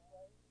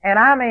 And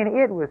I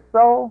mean, it was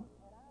so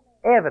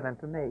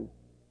evident to me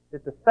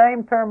that the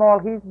same turmoil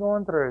he's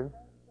going through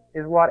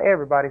is what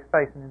everybody's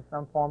facing in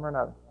some form or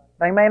another.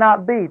 They may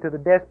not be to the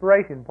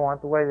desperation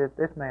point the way that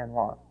this man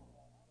was.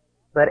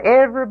 But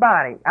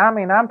everybody, I'm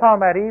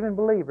talking about even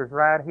believers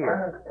right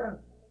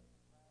here,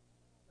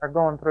 are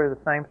going through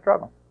the same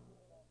struggle.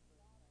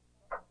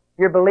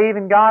 You're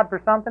believing God for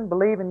something,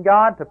 believing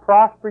God to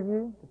prosper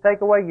you, to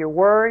take away your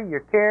worry, your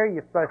care,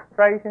 your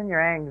frustration,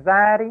 your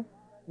anxiety.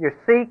 You're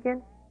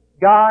seeking,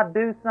 God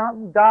do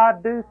something,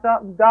 God do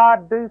something,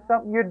 God do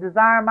something. Your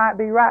desire might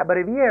be right, but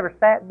have you ever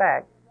sat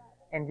back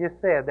and just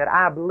said that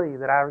I believe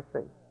that I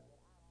receive?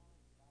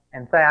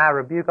 And say, I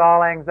rebuke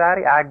all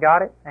anxiety, I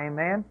got it,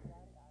 amen.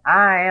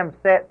 I am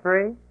set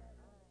free.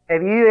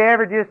 Have you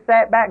ever just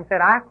sat back and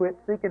said, I quit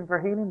seeking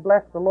for healing,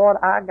 bless the Lord,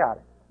 I got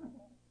it.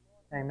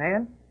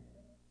 Amen.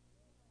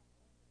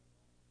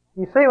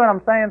 You see what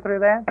I'm saying through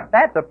that?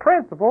 That's a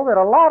principle that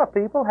a lot of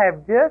people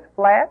have just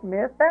flat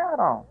missed out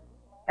on.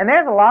 And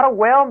there's a lot of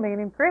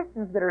well-meaning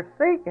Christians that are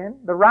seeking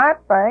the right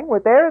thing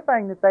with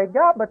everything that they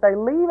got, but they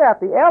leave out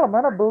the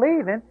element of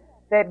believing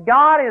that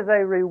God is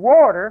a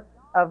rewarder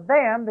of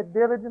them that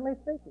diligently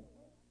seek Him.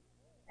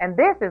 And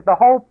this is the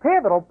whole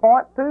pivotal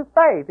point to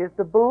faith, is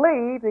to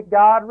believe that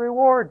God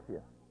rewards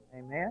you.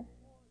 Amen?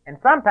 And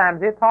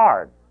sometimes it's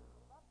hard.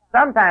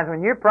 Sometimes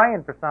when you're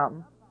praying for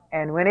something,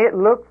 and when it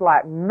looks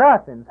like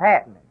nothing's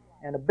happening,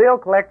 and the bill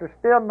collector's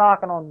still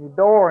knocking on your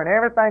door, and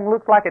everything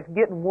looks like it's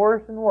getting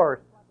worse and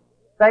worse,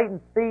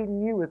 Satan's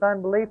feeding you with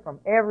unbelief from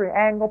every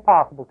angle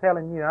possible,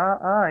 telling you,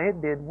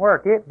 it didn't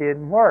work, it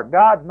didn't work.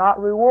 God's not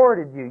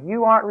rewarded you.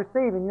 You aren't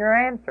receiving your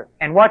answer.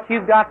 And what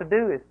you've got to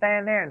do is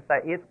stand there and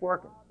say, it's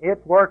working.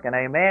 It's working,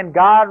 amen.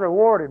 God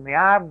rewarded me.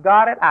 I've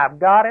got it, I've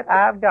got it,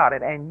 I've got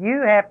it. And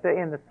you have to,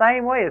 in the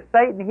same way as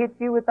Satan hits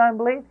you with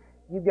unbelief,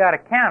 you've got to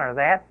counter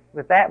that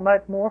with that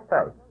much more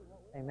faith.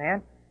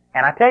 Amen.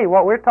 And I tell you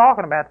what we're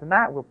talking about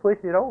tonight will push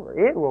it over.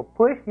 It will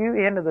push you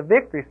into the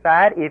victory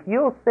side if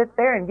you'll sit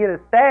there and get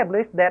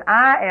established that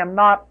I am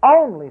not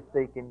only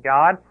seeking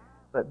God,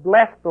 but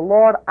bless the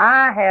Lord,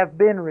 I have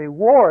been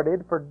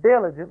rewarded for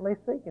diligently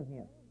seeking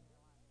Him.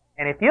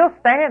 And if you'll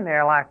stand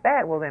there like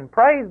that, well then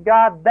praise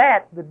God,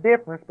 that's the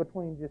difference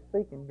between just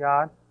seeking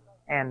God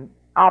and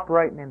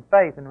operating in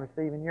faith and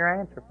receiving your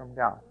answer from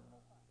God.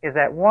 is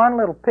that one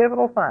little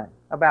pivotal thing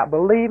about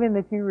believing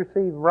that you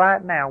receive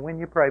right now when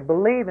you pray,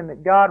 believing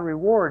that God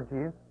rewards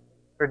you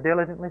for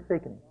diligently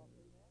seeking Him.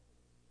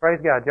 Praise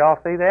God. Y'all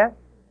see that?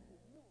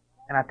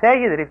 And I tell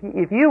you that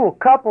if you will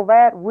couple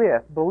that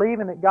with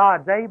believing that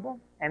God's able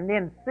and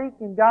then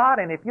seeking God,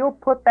 and if you'll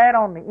put that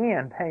on the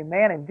end,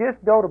 amen, and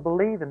just go to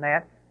believing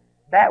that,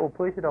 that will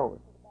push it over.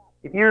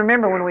 If you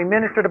remember when we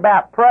ministered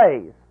about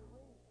praise,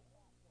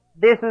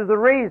 this is the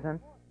reason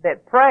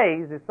that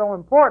praise is so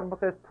important,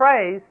 because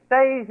praise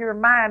stays your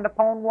mind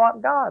upon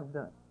what God's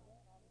done.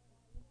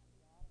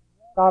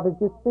 Father,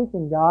 just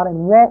seeking God and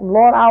wanting,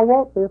 Lord, I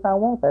want this, I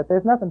want that.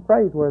 There's nothing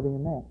praiseworthy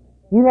in that.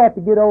 You have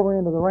to get over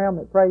into the realm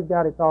that, praise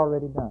God, it's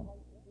already done.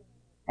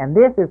 And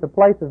this is the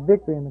place of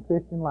victory in the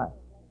Christian life.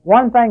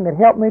 One thing that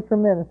helped me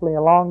tremendously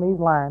along these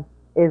lines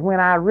is when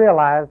I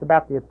realized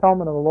about the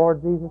atonement of the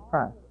Lord Jesus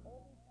Christ.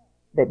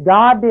 That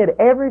God did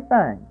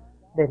everything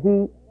that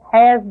He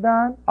has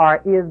done or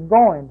is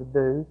going to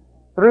do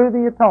through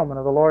the atonement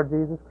of the Lord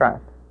Jesus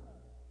Christ.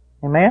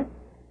 Amen?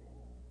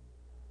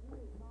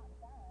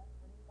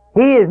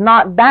 He is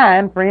not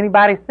dying for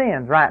anybody's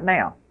sins right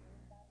now.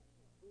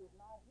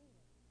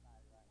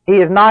 He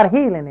is not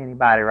healing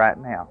anybody right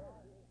now.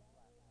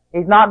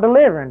 He's not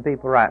delivering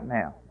people right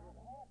now.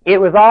 It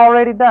was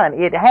already done.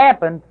 It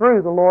happened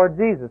through the Lord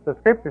Jesus. The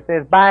Scripture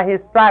says, by His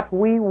stripes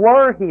we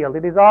were healed.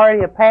 It is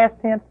already a past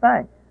tense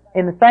thing.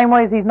 In the same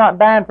way as He's not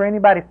dying for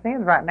anybody's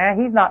sins right now,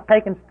 He's not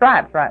taking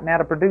stripes right now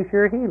to produce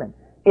your healing.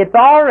 It's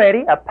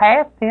already a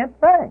past tense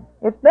thing.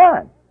 It's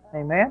done.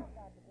 Amen?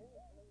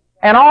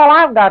 And all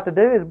I've got to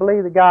do is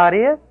believe that God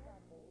is,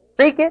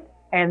 seek it,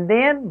 and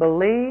then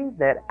believe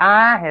that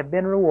I have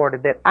been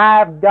rewarded, that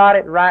I've got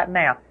it right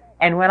now.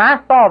 And when I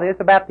saw this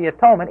about the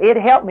atonement, it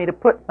helped me to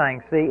put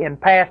things, see, in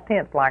past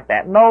tense like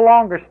that. No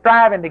longer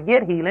striving to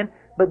get healing,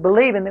 but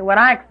believing that when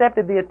I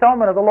accepted the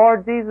atonement of the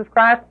Lord Jesus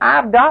Christ,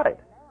 I've got it.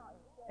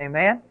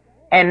 Amen?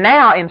 And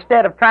now,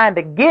 instead of trying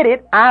to get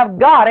it, I've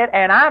got it,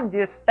 and I'm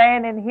just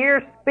standing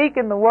here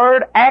speaking the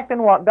Word,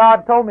 acting what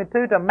God told me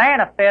to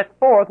manifest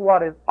forth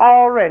what has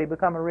already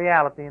become a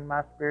reality in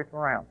my spiritual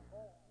realm.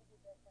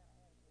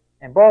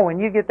 And boy, when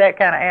you get that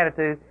kind of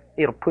attitude,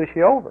 it'll push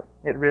you over.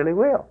 It really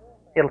will.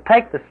 It'll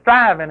take the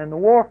striving and the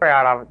warfare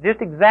out of it.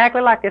 Just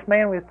exactly like this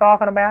man we was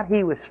talking about.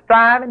 He was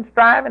striving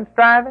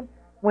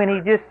when he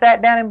just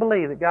sat down and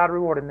believed that God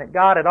rewarded him, that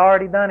God had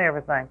already done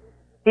everything.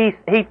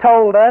 He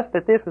told us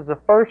that this was the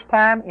first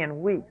time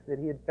in weeks that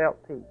he had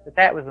felt peace.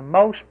 That was the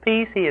most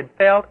peace he had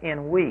felt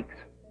in weeks.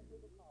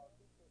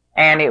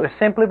 And it was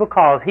simply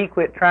because he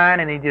quit trying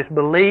and he just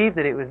believed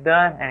that it was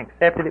done and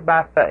accepted it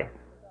by faith.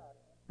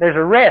 There's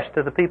a rest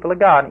to the people of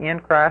God in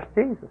Christ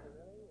Jesus.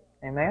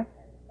 Amen?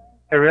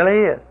 There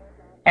really is.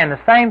 And the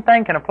same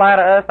thing can apply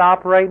to us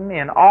operating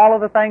in all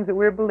of the things that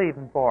we're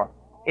believing for.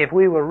 If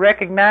we will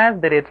recognize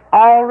that it's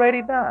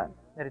already done,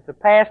 that it's a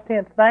past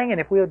tense thing, and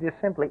if we'll just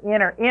simply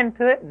enter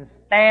into it and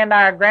stand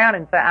our ground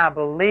and say, I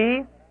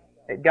believe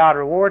that God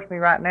rewards me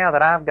right now,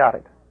 that I've got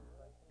it.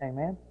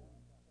 Amen?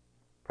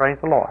 Praise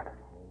the Lord.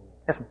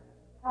 Yes,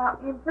 ma'am.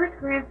 In 1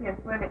 Corinthians,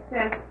 when it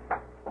says,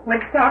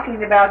 when it's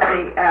talking about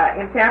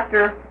in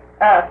chapter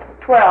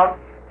 12,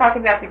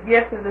 talking about the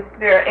gifts of the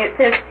Spirit, it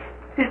says,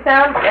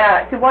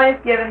 to one is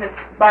given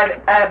by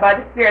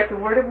the Spirit the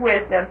word of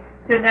wisdom,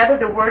 to another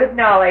the word of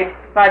knowledge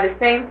by the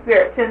same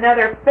Spirit, to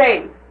another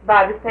faith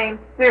by the same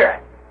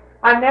Spirit.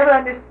 I've never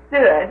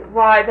understood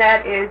why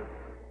that is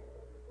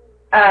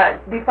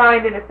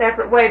defined in a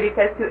separate way,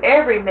 because to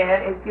every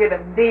man is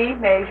given the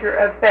measure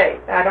of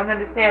faith. I don't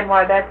understand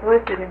why that's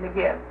listed in the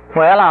gift.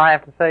 Well, I'll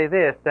have to say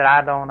this, that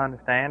I don't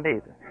understand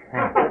either.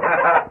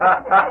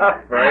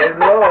 Praise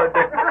the Lord.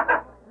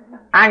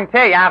 I can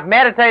tell you, I've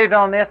meditated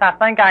on this. I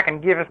think I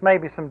can give us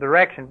maybe some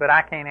direction, but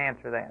I can't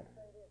answer that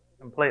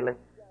completely.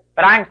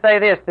 But I can say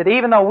this, that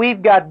even though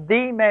we've got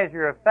the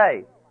measure of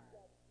faith,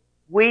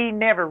 we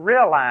never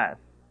realize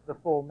the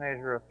full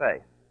measure of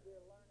faith,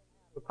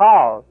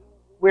 because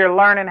we're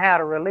learning how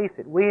to release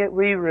it.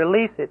 We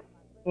release it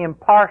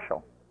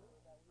impartial.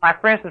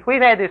 Like, for instance,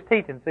 we've had this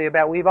teaching, see,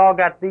 about we've all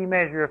got the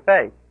measure of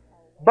faith.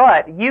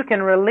 But you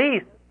can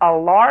release a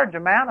large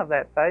amount of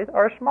that faith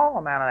or a small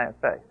amount of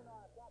that faith.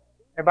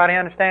 Everybody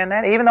understand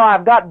that? Even though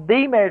I've got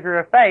the measure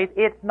of faith,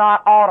 it's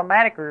not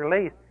automatically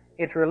released.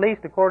 It's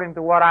released according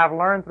to what I've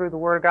learned through the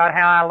Word of God,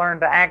 how I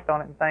learned to act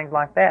on it and things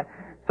like that.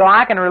 So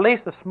I can release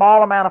a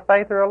small amount of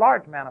faith or a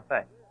large amount of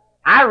faith.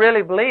 I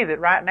really believe that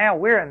right now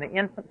we're in the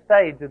infant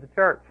stage of the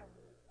church.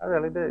 I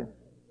really do.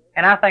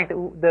 And I think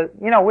that,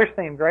 we're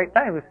seeing great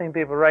things. We've seen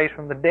people raised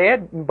from the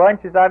dead.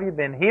 Bunches of you have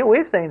been healed.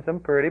 We've seen some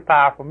pretty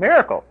powerful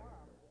miracles.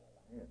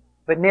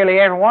 But nearly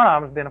every one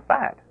of them has been a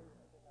fact.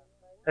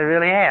 They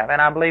really have.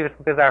 And I believe it's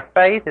because our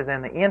faith is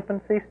in the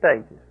infancy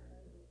stages.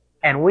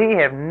 And we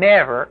have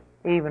never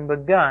even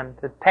begun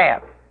to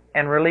tap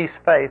and release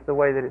faith the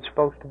way that it's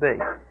supposed to be.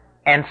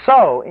 And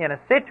so, in a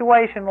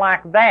situation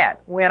like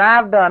that, when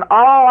I've done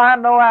all I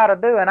know how to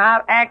do and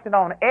I've acted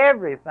on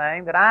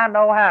everything that I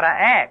know how to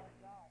act,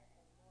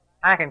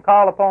 I can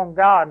call upon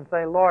God and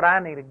say, Lord, I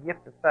need a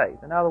gift of faith.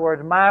 In other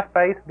words, my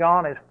faith's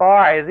gone as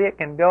far as it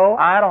can go.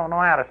 I don't know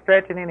how to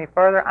stretch it any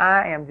further.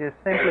 I am just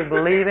simply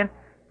believing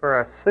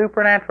for a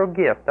supernatural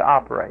gift to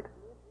operate.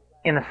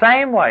 In the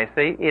same way,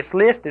 see, it's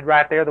listed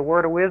right there, the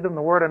word of wisdom,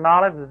 the word of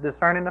knowledge, the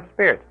discerning of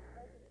spirits.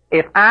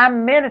 If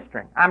I'm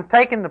ministering, I'm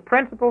taking the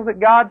principles that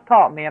God's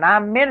taught me and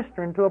I'm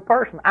ministering to a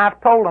person. I've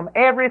told them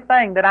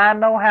everything that I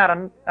know how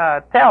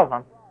to tell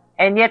them,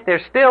 and yet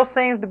there still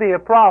seems to be a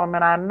problem,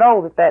 and I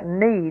know that that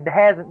need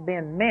hasn't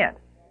been met.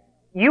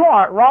 You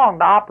aren't wrong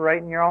to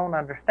operate in your own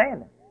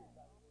understanding,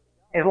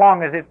 as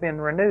long as it's been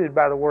renewed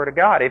by the Word of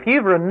God. If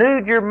you've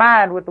renewed your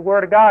mind with the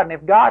Word of God, and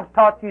if God's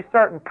taught you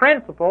certain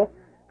principles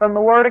from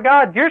the Word of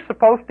God, you're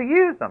supposed to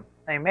use them.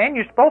 Amen?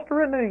 You're supposed to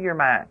renew your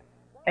mind,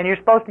 and you're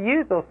supposed to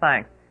use those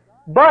things.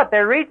 But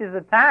there reaches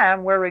a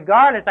time where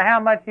regardless of how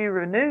much you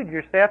renewed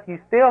yourself, you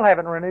still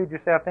haven't renewed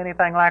yourself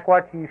anything like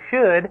what you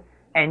should,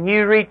 and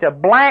you reach a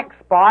blank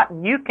spot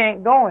and you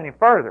can't go any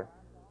further.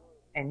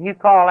 And you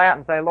call out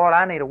and say, Lord,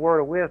 I need a word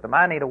of wisdom.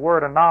 I need a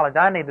word of knowledge.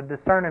 I need a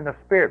discerning of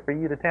spirit for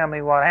you to tell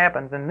me what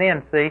happens. And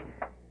then, see,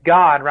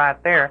 God right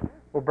there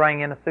will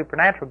bring in a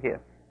supernatural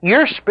gift.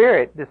 Your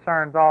spirit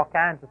discerns all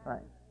kinds of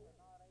things.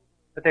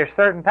 But there's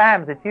certain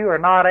times that you are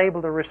not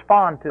able to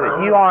respond to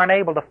it. You aren't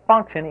able to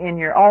function in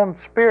your own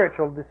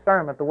spiritual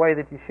discernment the way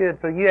that you should,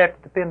 so you have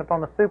to depend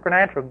upon the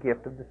supernatural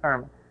gift of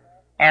discernment.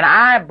 And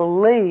I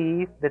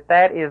believe that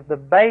that is the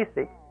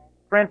basic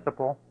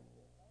principle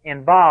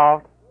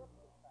involved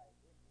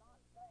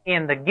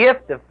in the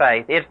gift of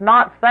faith. It's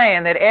not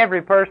saying that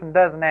every person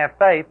doesn't have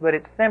faith, but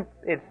it's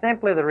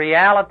simply the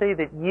reality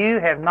that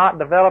you have not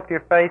developed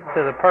your faith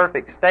to the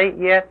perfect state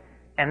yet,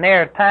 and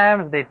there are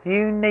times that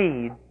you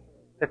need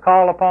to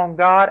call upon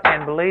God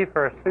and believe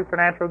for a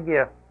supernatural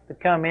gift to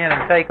come in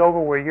and take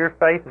over where your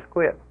faith is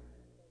quit.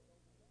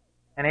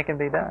 And it can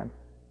be done.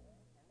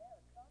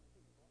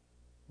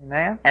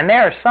 Amen? And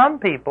there are some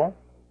people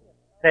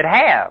that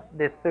have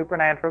this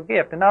supernatural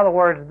gift. In other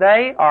words,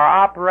 they are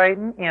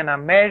operating in a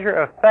measure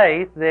of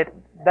faith that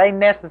they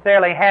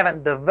necessarily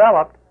haven't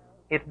developed.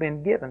 It's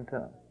been given to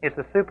them. It's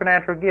a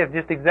supernatural gift,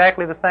 just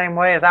exactly the same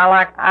way as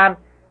I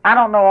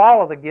don't know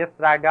all of the gifts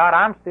that I got.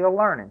 I'm still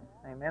learning.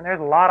 Amen.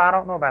 There's a lot I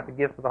don't know about the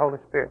gifts of the Holy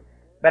Spirit.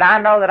 But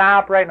I know that I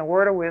operate in a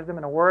word of wisdom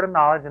and a word of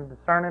knowledge and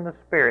discerning the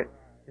Spirit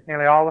just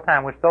nearly all the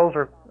time, which those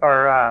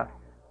are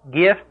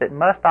gifts that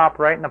must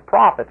operate in a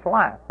prophet's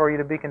life. For you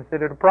to be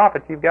considered a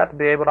prophet, you've got to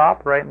be able to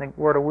operate in the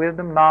word of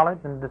wisdom, knowledge,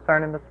 and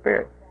discerning the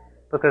Spirit,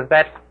 because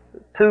that's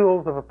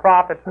tools of a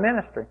prophet's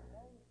ministry.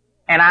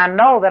 And I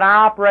know that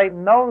I operate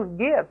in those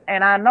gifts,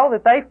 and I know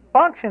that they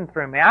function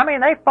through me. I mean,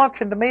 they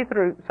function to me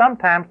through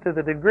sometimes to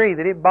the degree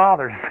that it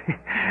bothers me,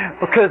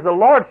 because the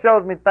Lord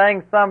shows me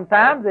things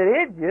sometimes that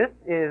it just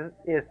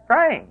is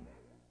strange.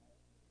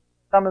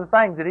 Some of the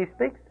things that He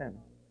speaks to me.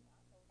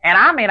 And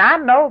I mean, I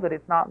know that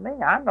it's not me.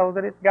 I know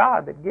that it's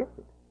God that gives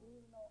it.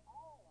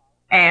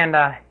 And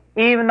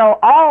even though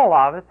all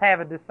of us have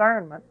a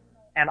discernment,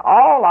 and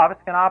all of us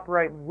can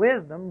operate in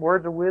wisdom,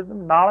 words of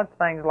wisdom, knowledge,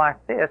 things like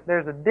this,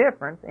 there's a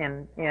difference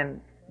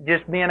in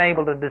just being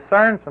able to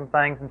discern some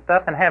things and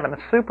stuff and having a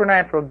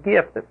supernatural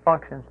gift that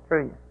functions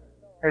through you.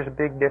 There's a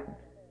big difference.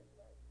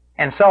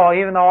 And so,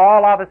 even though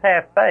all of us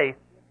have faith,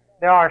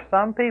 there are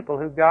some people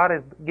who God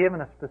has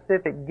given a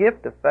specific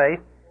gift of faith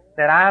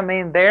that, I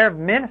mean, their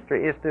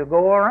ministry is to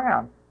go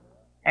around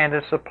and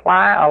to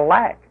supply a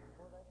lack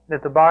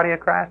that the body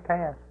of Christ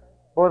has.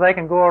 Or they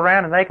can go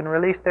around and they can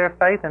release their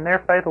faith, and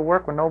their faith will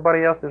work when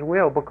nobody else's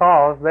will,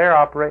 because they're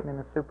operating in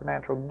a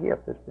supernatural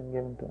gift that's been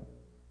given to them.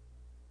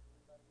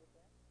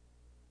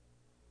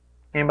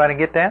 Anybody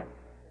get that?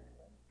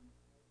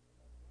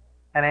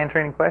 And answer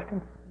any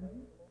questions?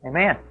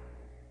 Amen.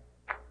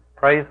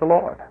 Praise the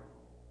Lord.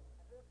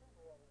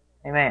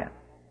 Amen.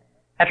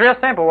 That's real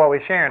simple what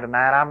we're sharing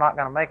tonight. I'm not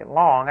going to make it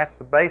long. That's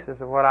the basis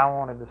of what I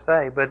wanted to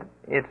say, but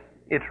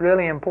it's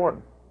really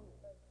important.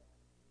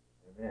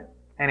 Amen.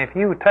 And if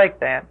you would take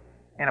that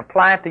and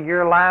apply it to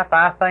your life,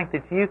 I think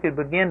that you could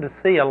begin to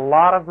see a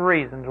lot of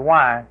reasons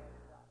why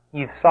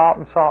you've sought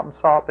and sought and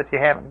sought, but you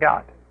haven't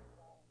got.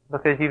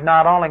 Because you've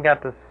not only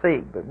got to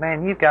seek, but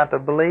man, you've got to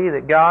believe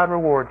that God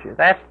rewards you.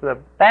 That's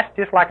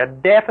just like a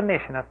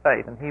definition of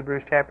faith in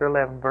Hebrews chapter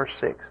 11, verse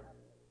 6.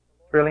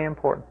 It's really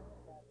important.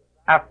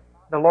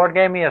 The Lord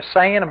gave me a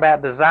saying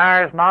about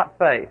desire is not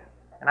faith.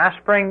 And I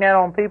spring that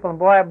on people, and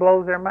boy, it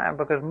blows their mind,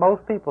 because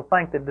most people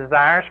think that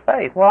desire is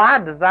faith. Well, I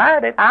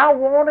desired it. I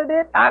wanted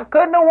it. I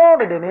couldn't have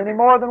wanted it any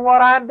more than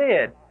what I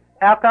did.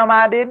 How come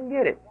I didn't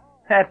get it?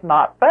 That's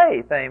not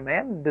faith,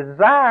 amen.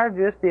 Desire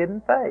just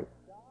isn't faith.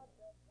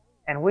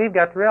 And we've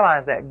got to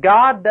realize that.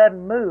 God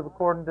doesn't move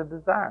according to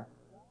desire.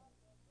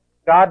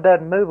 God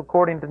doesn't move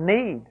according to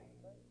need.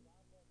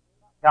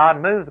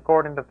 God moves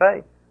according to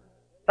faith.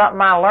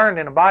 Something I learned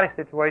in a body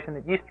situation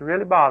that used to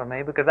really bother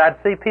me, because I'd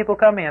see people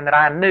come in that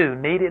I knew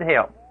needed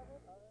help.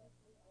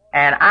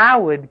 And I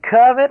would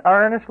covet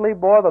earnestly,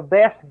 boy, the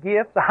best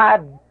gifts.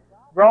 I'd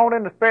grown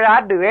in the Spirit.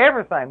 I'd do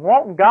everything,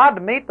 wanting God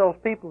to meet those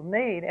people's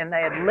need, and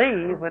they'd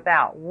leave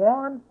without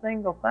one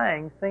single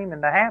thing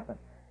seeming to happen.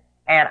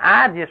 And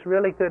I just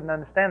really couldn't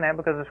understand that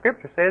because the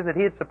Scripture says that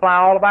He'd supply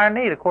all of our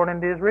need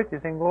according to His riches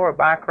in glory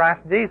by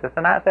Christ Jesus.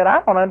 And I said,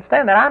 I don't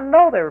understand that. I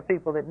know there were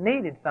people that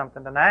needed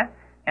something tonight,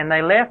 and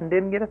they left and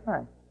didn't get a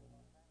thing.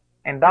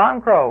 And Don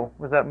Crow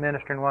was up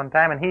ministering one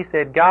time, and he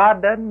said,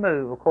 God doesn't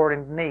move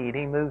according to need.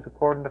 He moves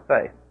according to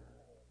faith.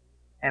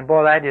 And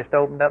boy, that just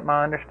opened up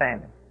my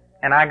understanding.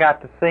 And I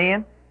got to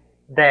seeing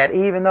that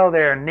even though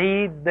there are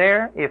needs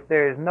there, if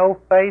there is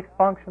no faith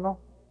functional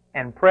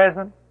and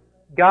present,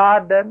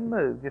 God doesn't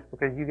move just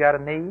because you got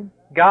a need.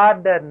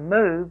 God doesn't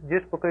move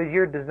just because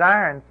you're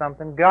desiring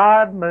something.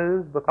 God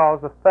moves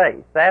because of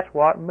faith. That's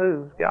what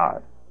moves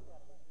God.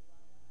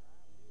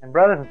 And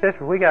brothers and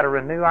sisters, we got to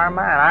renew our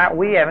mind.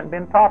 We haven't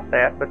been taught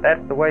that, but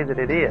that's the way that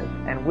it is.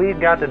 And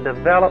we've got to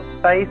develop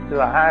faith to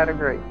a high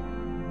degree,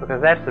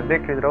 because that's the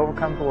victory that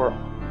overcomes the world.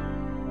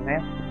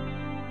 Amen?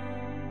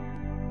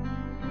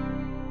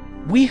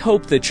 We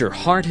hope that your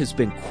heart has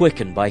been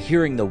quickened by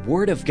hearing the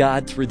Word of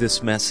God through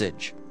this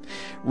message.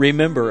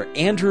 Remember,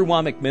 Andrew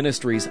Wommack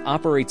Ministries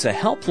operates a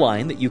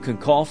helpline that you can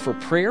call for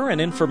prayer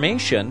and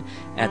information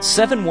at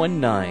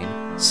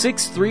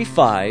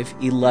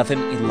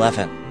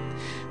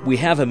 719-635-1111. We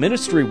have a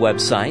ministry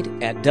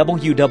website at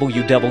www.awmi.net,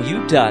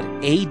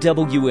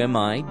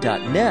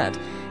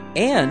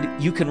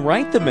 and you can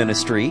write the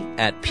ministry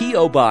at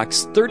P.O.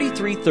 Box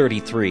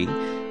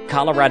 3333,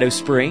 Colorado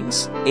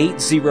Springs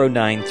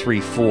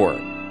 80934.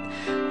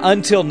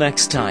 Until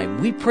next time,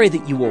 we pray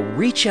that you will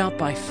reach out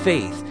by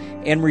faith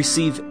and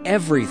receive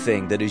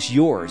everything that is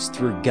yours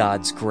through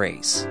God's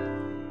grace.